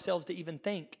allow ourselves to even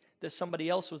think that somebody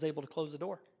else was able to close the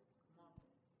door?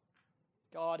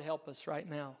 God help us right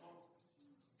now.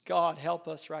 God help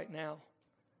us right now.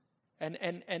 And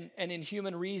in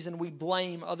human reason, we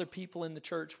blame other people in the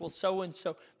church. Well,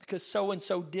 so-and-so, because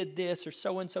so-and-so did this, or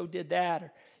so-and-so did that,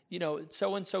 or,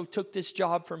 so-and-so took this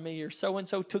job from me, or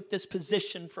so-and-so took this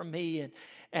position from me,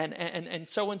 and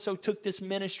so-and-so took this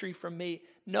ministry from me.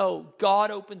 No,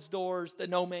 God opens doors that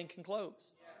no man can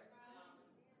close.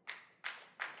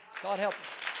 God help us.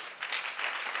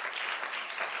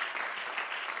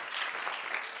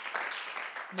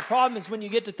 And the problem is when you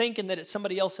get to thinking that it's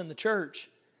somebody else in the church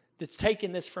that's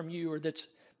taken this from you, or that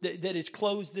has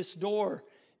closed this door,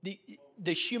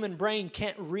 the human brain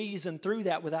can't reason through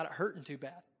that without it hurting too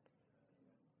bad.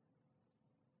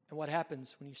 And what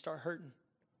happens when you start hurting?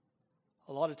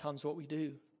 A lot of times what we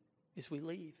do is we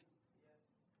leave.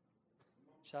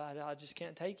 So I just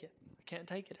can't take it. I can't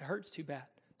take it. It hurts too bad.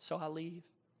 So I leave.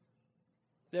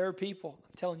 There are people,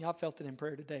 I'm telling you, I felt it in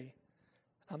prayer today.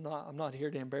 I'm not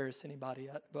here to embarrass anybody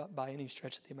by any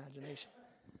stretch of the imagination.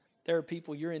 There are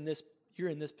people, you're in this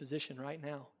position right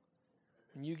now.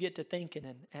 And you get to thinking,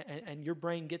 and your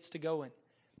brain gets to going.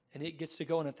 And it gets to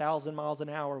going 1,000 miles an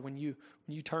hour when you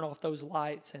turn off those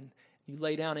lights and you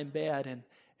lay down in bed,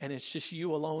 and it's just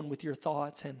you alone with your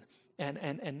thoughts,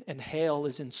 and hell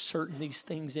is inserting these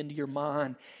things into your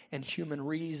mind, and human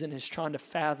reason is trying to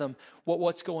fathom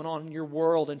what's going on in your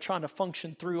world and trying to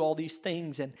function through all these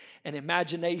things, and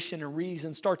imagination and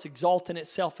reason starts exalting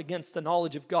itself against the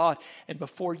knowledge of God, and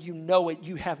before you know it,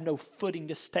 you have no footing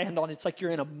to stand on. It's like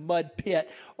you're in a mud pit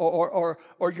or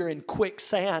you're in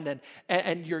quicksand,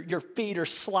 and your feet are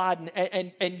sliding,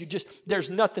 and you just, there's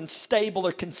nothing stable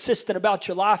or consistent about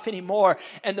your life anymore,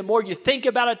 and the more you think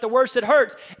about it, the worse it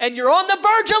hurts, and you're on the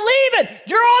verge of leaving.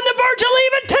 You're on the verge of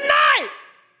leaving tonight.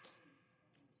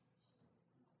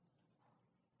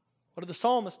 What did the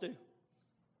psalmist do?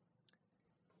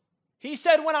 He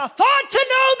said, when I thought to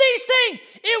know these things,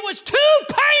 it was too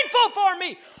painful for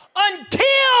me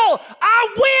until I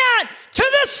went to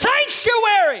the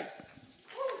sanctuary.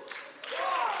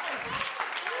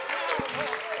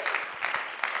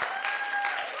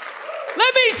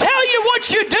 Let me tell you what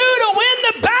you do to win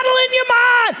the battle in your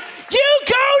mind. You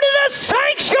go to the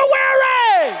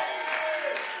sanctuary.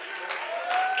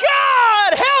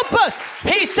 God help us.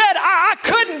 He said, I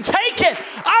couldn't take it.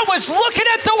 I was looking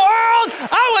at the world.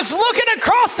 I was looking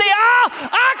across the aisle.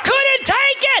 I couldn't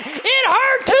take it. It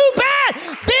hurt too bad.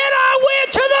 Then I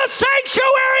went to the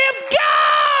sanctuary of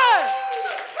God.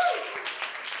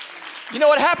 You know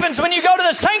what happens when you go to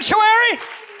the sanctuary?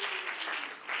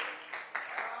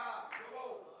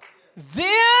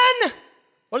 Then,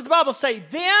 what does the Bible say?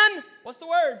 Then, what's the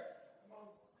word?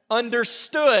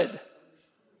 Understood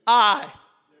I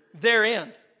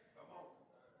therein.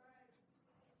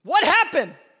 What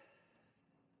happened?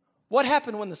 What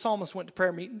happened when the psalmist went to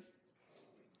prayer meeting?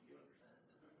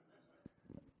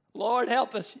 Lord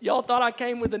help us. Y'all thought I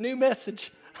came with a new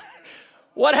message.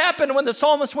 What happened when the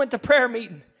psalmist went to prayer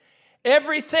meeting?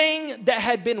 Everything that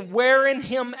had been wearing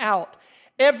him out,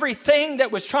 everything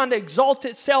that was trying to exalt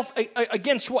itself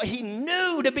against what he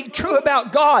knew to be true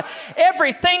about God,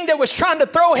 everything that was trying to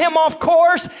throw him off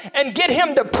course and get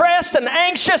him depressed and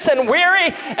anxious and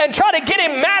weary and try to get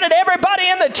him mad at everybody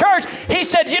in the church, he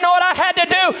said, you know what I had to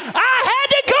do? I had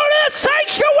to go to the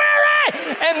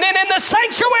sanctuary. And then in the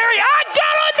sanctuary, I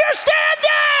got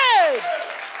understanding.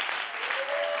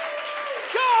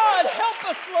 God, help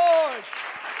us, Lord.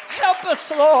 Help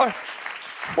us, Lord.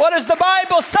 What does the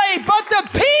Bible say? But the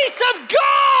peace of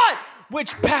God,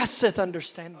 which passeth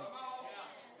understanding.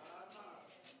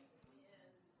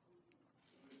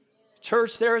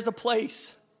 Church, there is a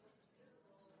place.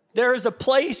 There is a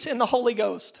place in the Holy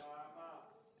Ghost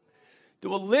that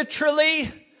will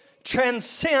literally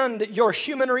transcend your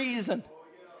human reason.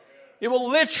 It will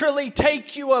literally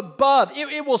take you above.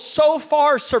 It will so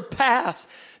far surpass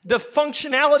the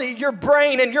functionality of your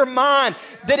brain and your mind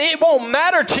that it won't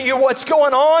matter to you what's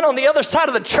going on the other side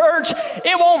of the church.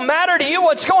 It won't matter to you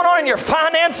what's going on in your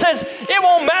finances. It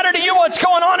won't matter to you what's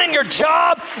going on in your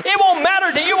job. It won't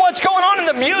matter to you what's going on in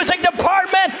the music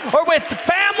department or with the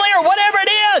family or whatever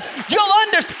it is. You'll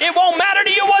understand. It won't matter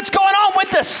to you what's going on with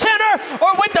the sinner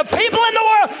or with the people in the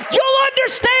world. You'll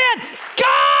understand.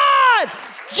 God,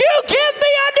 you give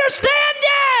me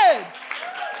understanding.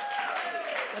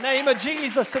 In the name of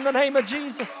Jesus, in the name of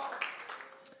Jesus.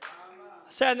 I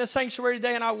sat in the sanctuary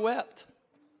today and I wept.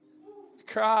 I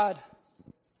cried.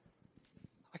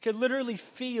 I could literally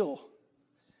feel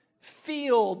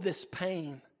this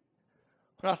pain.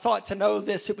 When I thought to know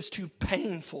this, it was too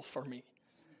painful for me.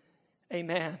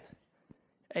 Amen.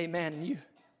 Amen. And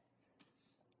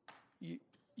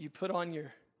you put on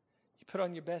your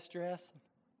best dress.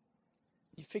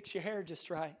 You fix your hair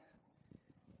just right.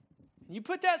 And you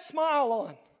put that smile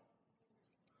on.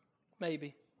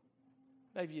 Maybe.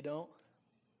 Maybe you don't.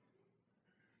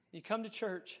 You come to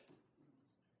church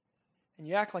and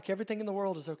you act like everything in the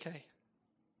world is okay.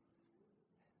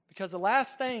 Because the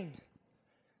last thing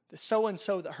the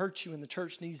so-and-so that hurts you in the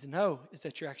church needs to know is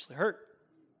that you're actually hurt.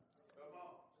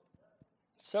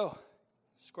 So,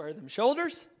 square them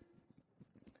shoulders.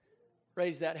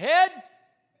 Raise that head.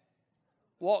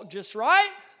 Walk just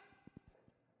right.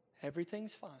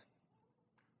 Everything's fine.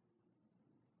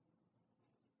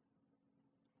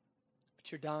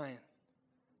 You're dying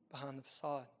behind the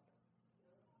facade.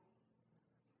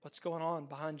 What's going on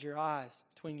behind your eyes,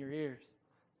 between your ears,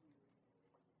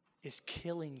 is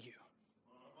killing you.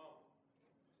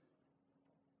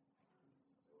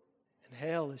 And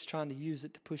hell is trying to use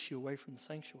it to push you away from the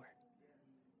sanctuary.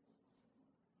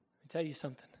 Let me tell you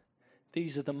something.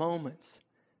 These are the moments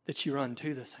that you run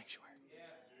to the sanctuary.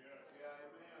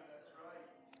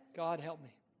 God help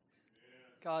me.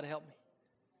 God help me.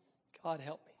 God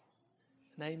help me.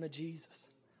 In the name of Jesus.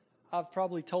 I've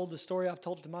probably told the story. I've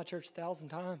told it to my church 1,000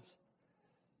 times.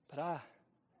 But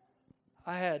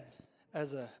I had,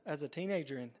 as a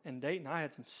teenager in Dayton, I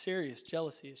had some serious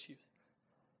jealousy issues.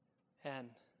 And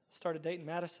started dating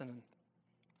Madison.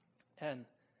 And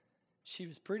she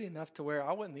was pretty enough to where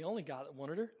I wasn't the only guy that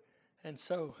wanted her. And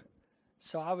so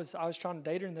I was trying to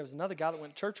date her, and there was another guy that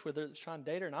went to church with her that was trying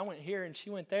to date her. And I went here, and she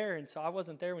went there. And so I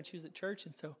wasn't there when she was at church.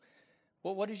 And so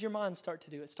what does your mind start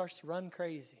to do? It starts to run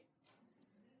crazy.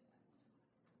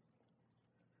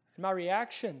 And my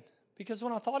reaction, because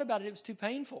when I thought about it, it was too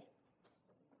painful.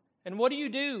 And what do you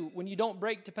do when you don't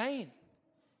break to pain?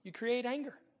 You create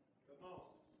anger.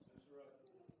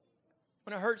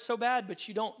 When it hurts so bad, but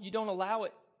you don't allow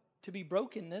it to be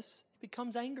brokenness, it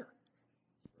becomes anger.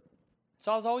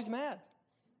 So I was always mad,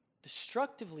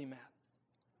 destructively mad.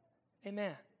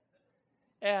 Amen.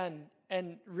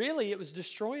 And really, it was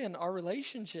destroying our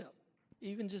relationship,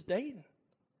 even just dating.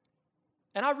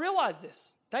 And I realized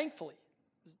this, thankfully.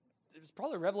 It was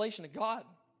probably a revelation of God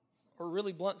or a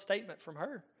really blunt statement from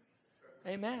her.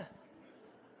 Amen.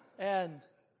 And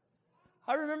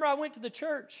I remember I went to the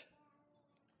church.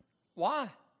 Why?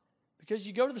 Because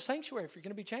you go to the sanctuary if you're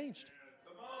going to be changed.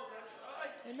 Come on, that's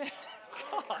right. Amen.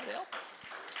 God help us.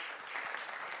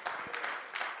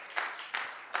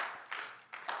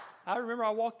 I remember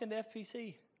I walked into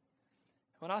FPC.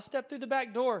 When I stepped through the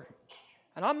back door,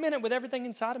 and I meant it with everything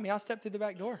inside of me, I stepped through the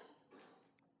back door.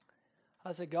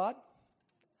 I said, God,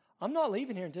 I'm not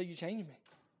leaving here until you change me.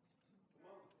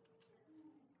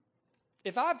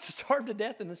 If I have to starve to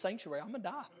death in the sanctuary, I'm going to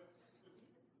die.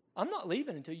 I'm not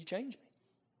leaving until you change me.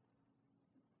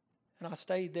 And I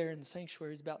stayed there in the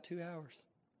sanctuary. It was about 2 hours,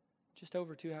 just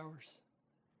over 2 hours.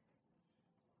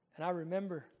 And I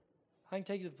remember, I can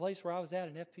take you to the place where I was at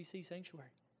in FPC Sanctuary.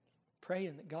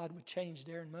 praying that God would change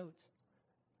Darren Motes,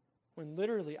 when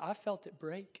literally I felt it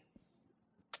break.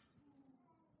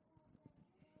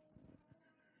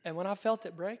 And when I felt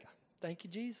it break, thank you,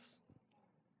 Jesus,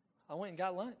 I went and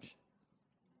got lunch.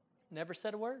 Never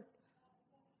said a word.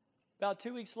 About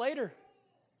 2 weeks later,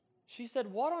 she said,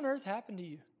 "What on earth happened to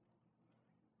you?"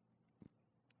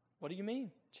 "What do you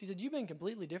mean?" She said, "You've been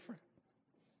completely different."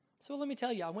 So let me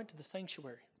tell you, I went to the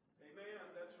sanctuary. Amen.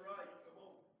 That's right. Come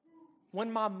on.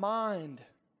 When my mind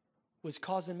was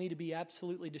causing me to be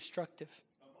absolutely destructive.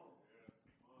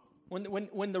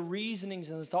 When the reasonings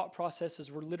and the thought processes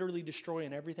were literally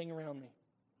destroying everything around me.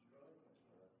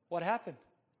 What happened?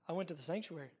 I went to the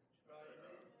sanctuary.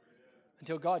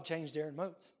 Until God changed Darren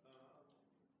Motes.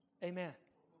 Amen.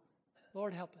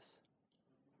 Lord, help us.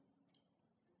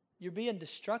 You're being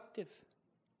destructive.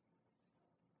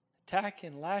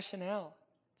 Attacking, lashing out.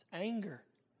 It's anger.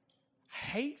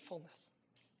 Hatefulness.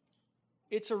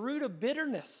 It's a root of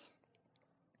bitterness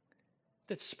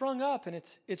that's sprung up, and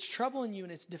it's troubling you,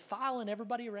 and it's defiling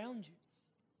everybody around you.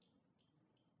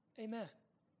 Amen.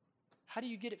 How do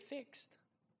you get it fixed?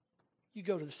 You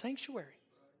go to the sanctuary.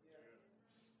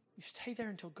 You stay there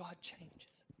until God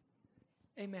changes.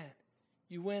 Amen.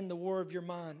 You win the war of your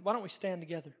mind. Why don't we stand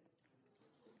together?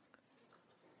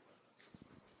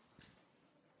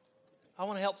 I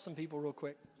want to help some people real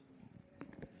quick.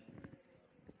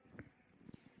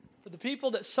 For the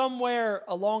people that somewhere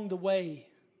along the way,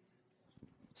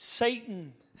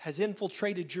 Satan has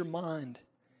infiltrated your mind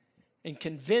and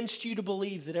convinced you to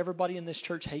believe that everybody in this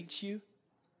church hates you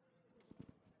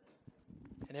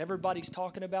and everybody's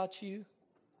talking about you,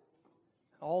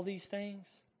 all these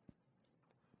things.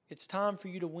 It's time for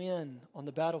you to win on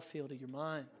the battlefield of your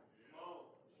mind.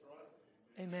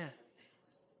 Amen.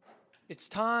 It's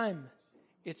time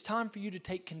for you to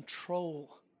take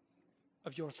control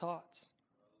of your thoughts.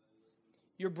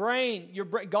 Your brain,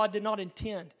 God did not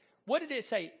intend. What did it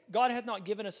say? God hath not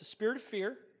given us a spirit of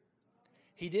fear.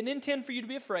 He didn't intend for you to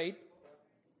be afraid.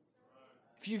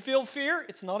 If you feel fear,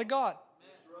 it's not a God.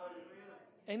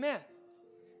 Amen.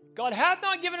 God hath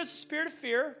not given us a spirit of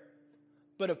fear,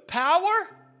 but of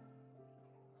power,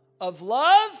 of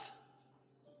love,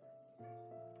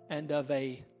 and of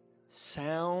a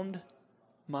sound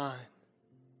mind.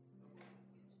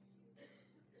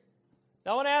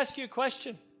 Now I want to ask you a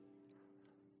question.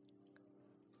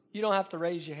 You don't have to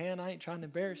raise your hand. I ain't trying to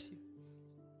embarrass you.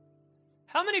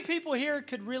 How many people here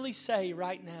could really say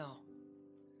right now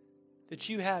that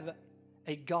you have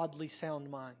a godly sound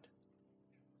mind?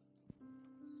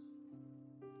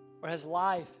 Or has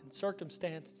life and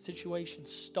circumstance and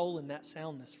situations stolen that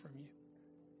soundness from you?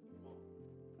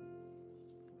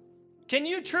 Can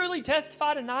you truly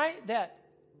testify tonight that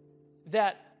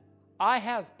I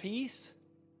have peace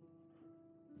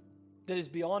that is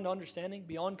beyond understanding,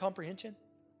 beyond comprehension?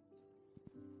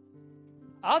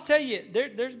 I'll tell you,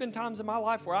 there's been times in my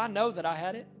life where I know that I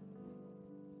had it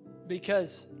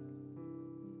because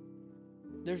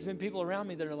there's been people around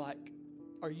me that are like,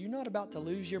 "Are you not about to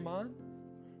lose your mind?"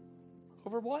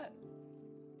 Over what?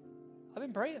 I've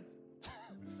been praying.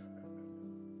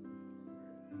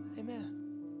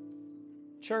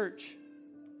 Amen. Church,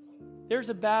 there's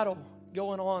a battle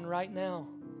going on right now.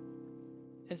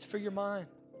 It's for your mind.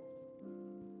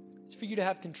 It's for you to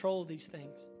have control of these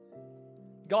things.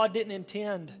 God didn't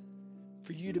intend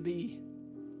for you to be,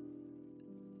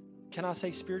 can I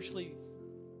say spiritually,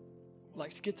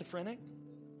 like schizophrenic?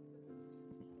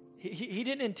 He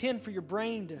didn't intend for your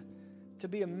brain to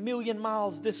be 1,000,000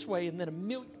 miles this way and then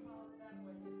 1,000,000 miles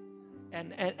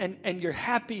that way. And you're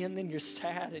happy and then you're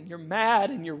sad and you're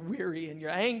mad and you're weary and you're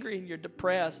angry and you're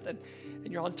depressed and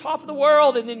you're on top of the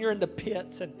world and then you're in the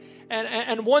pits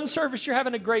and one service you're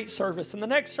having a great service and the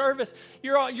next service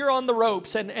you're on the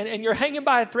ropes and you're hanging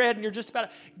by a thread and you're just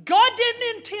about to. God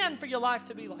didn't intend for your life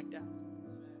to be like that.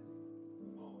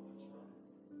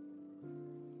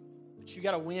 But you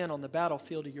got to win on the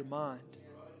battlefield of your mind.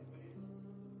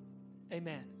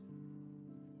 Amen.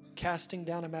 Casting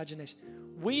down imagination.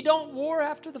 We don't war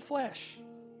after the flesh.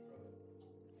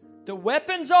 The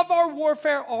weapons of our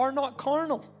warfare are not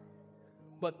carnal,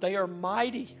 but they are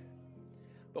mighty.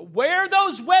 But where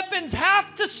those weapons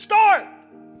have to start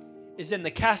is in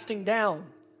the casting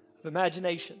down of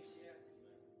imaginations.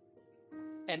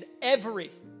 And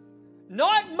every,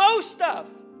 not most of,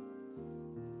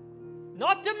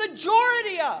 not the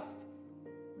majority of,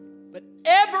 but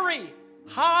every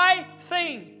high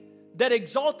thing that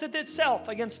exalted itself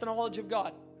against the knowledge of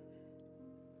God.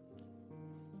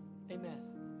 Amen.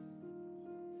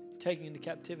 Taking into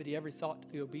captivity every thought to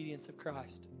the obedience of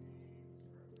Christ.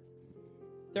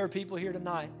 There are people here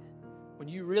tonight, when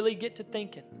you really get to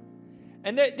thinking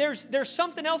And there's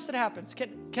something else that happens.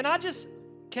 Can I just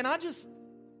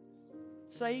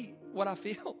say what I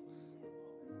feel?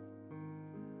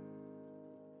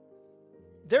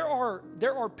 There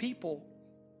are people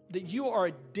that you are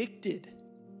addicted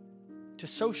to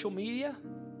social media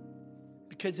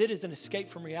because it is an escape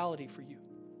from reality for you.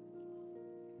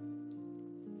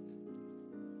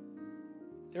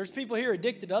 There's people here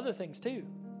addicted to other things too.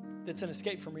 That's an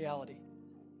escape from reality.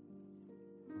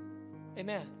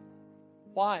 Amen.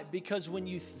 Why? Because when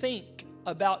you think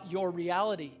about your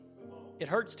reality, it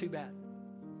hurts too bad.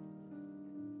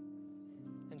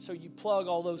 And so you plug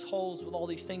all those holes with all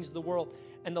these things of the world,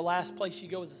 and the last place you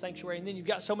go is the sanctuary, and then you've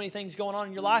got so many things going on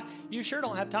in your life, you sure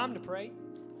don't have time to pray.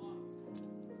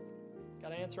 Got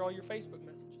to answer all your Facebook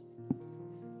messages.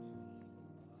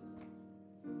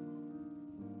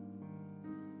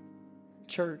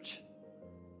 Church,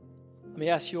 let me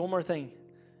ask you one more thing.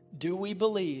 Do we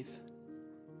believe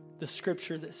the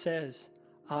scripture that says,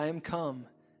 I am come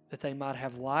that they might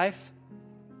have life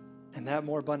and that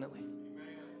more abundantly?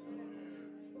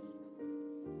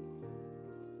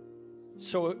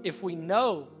 So if we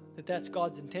know that that's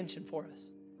God's intention for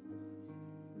us,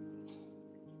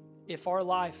 if our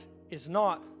life is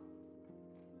not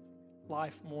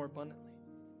life more abundantly,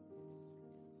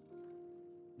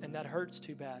 and that hurts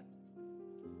too bad,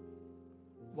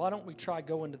 why don't we try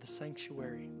going to the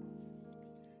sanctuary?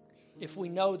 If we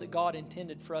know that God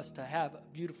intended for us to have a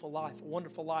beautiful life, a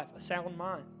wonderful life, a sound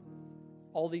mind,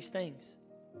 all these things,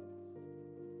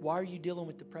 why are you dealing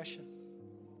with depression?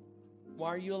 Why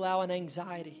are you allowing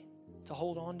anxiety to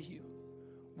hold on to you?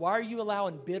 Why are you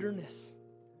allowing bitterness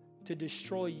to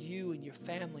destroy you and your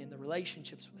family and the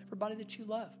relationships with everybody that you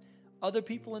love, other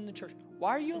people in the church? Why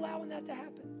are you allowing that to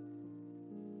happen?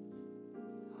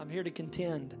 I'm here to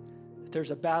contend that there's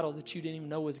a battle that you didn't even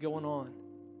know was going on.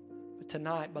 But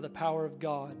tonight, by the power of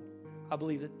God, I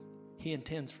believe that He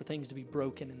intends for things to be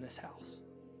broken in this house.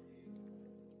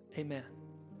 Amen.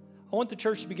 I want the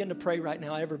church to begin to pray right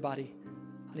now. Everybody,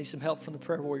 I need some help from the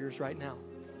prayer warriors right now.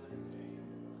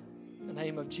 In the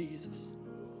name of Jesus.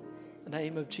 In the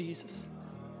name of Jesus.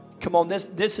 Come on,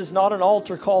 this is not an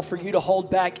altar call for you to hold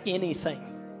back anything.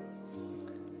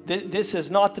 This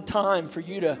is not the time for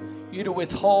you to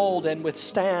withhold and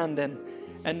withstand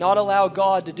and not allow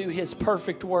God to do His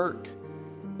perfect work.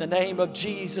 In the name of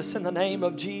Jesus, in the name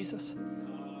of Jesus.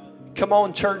 Come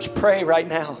on, church, pray right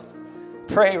now.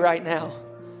 Pray right now.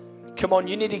 Come on,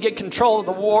 you need to get control of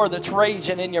the war that's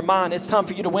raging in your mind. It's time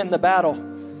for you to win the battle.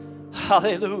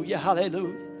 Hallelujah,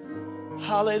 hallelujah.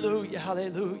 Hallelujah,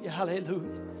 hallelujah,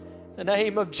 hallelujah. In the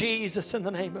name of Jesus, in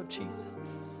the name of Jesus.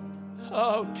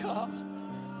 Oh, God.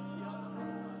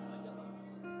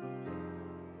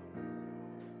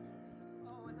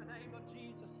 Oh, in the name of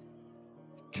Jesus.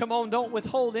 Come on, don't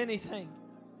withhold anything.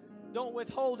 Don't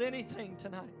withhold anything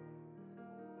tonight.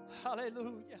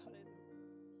 Hallelujah.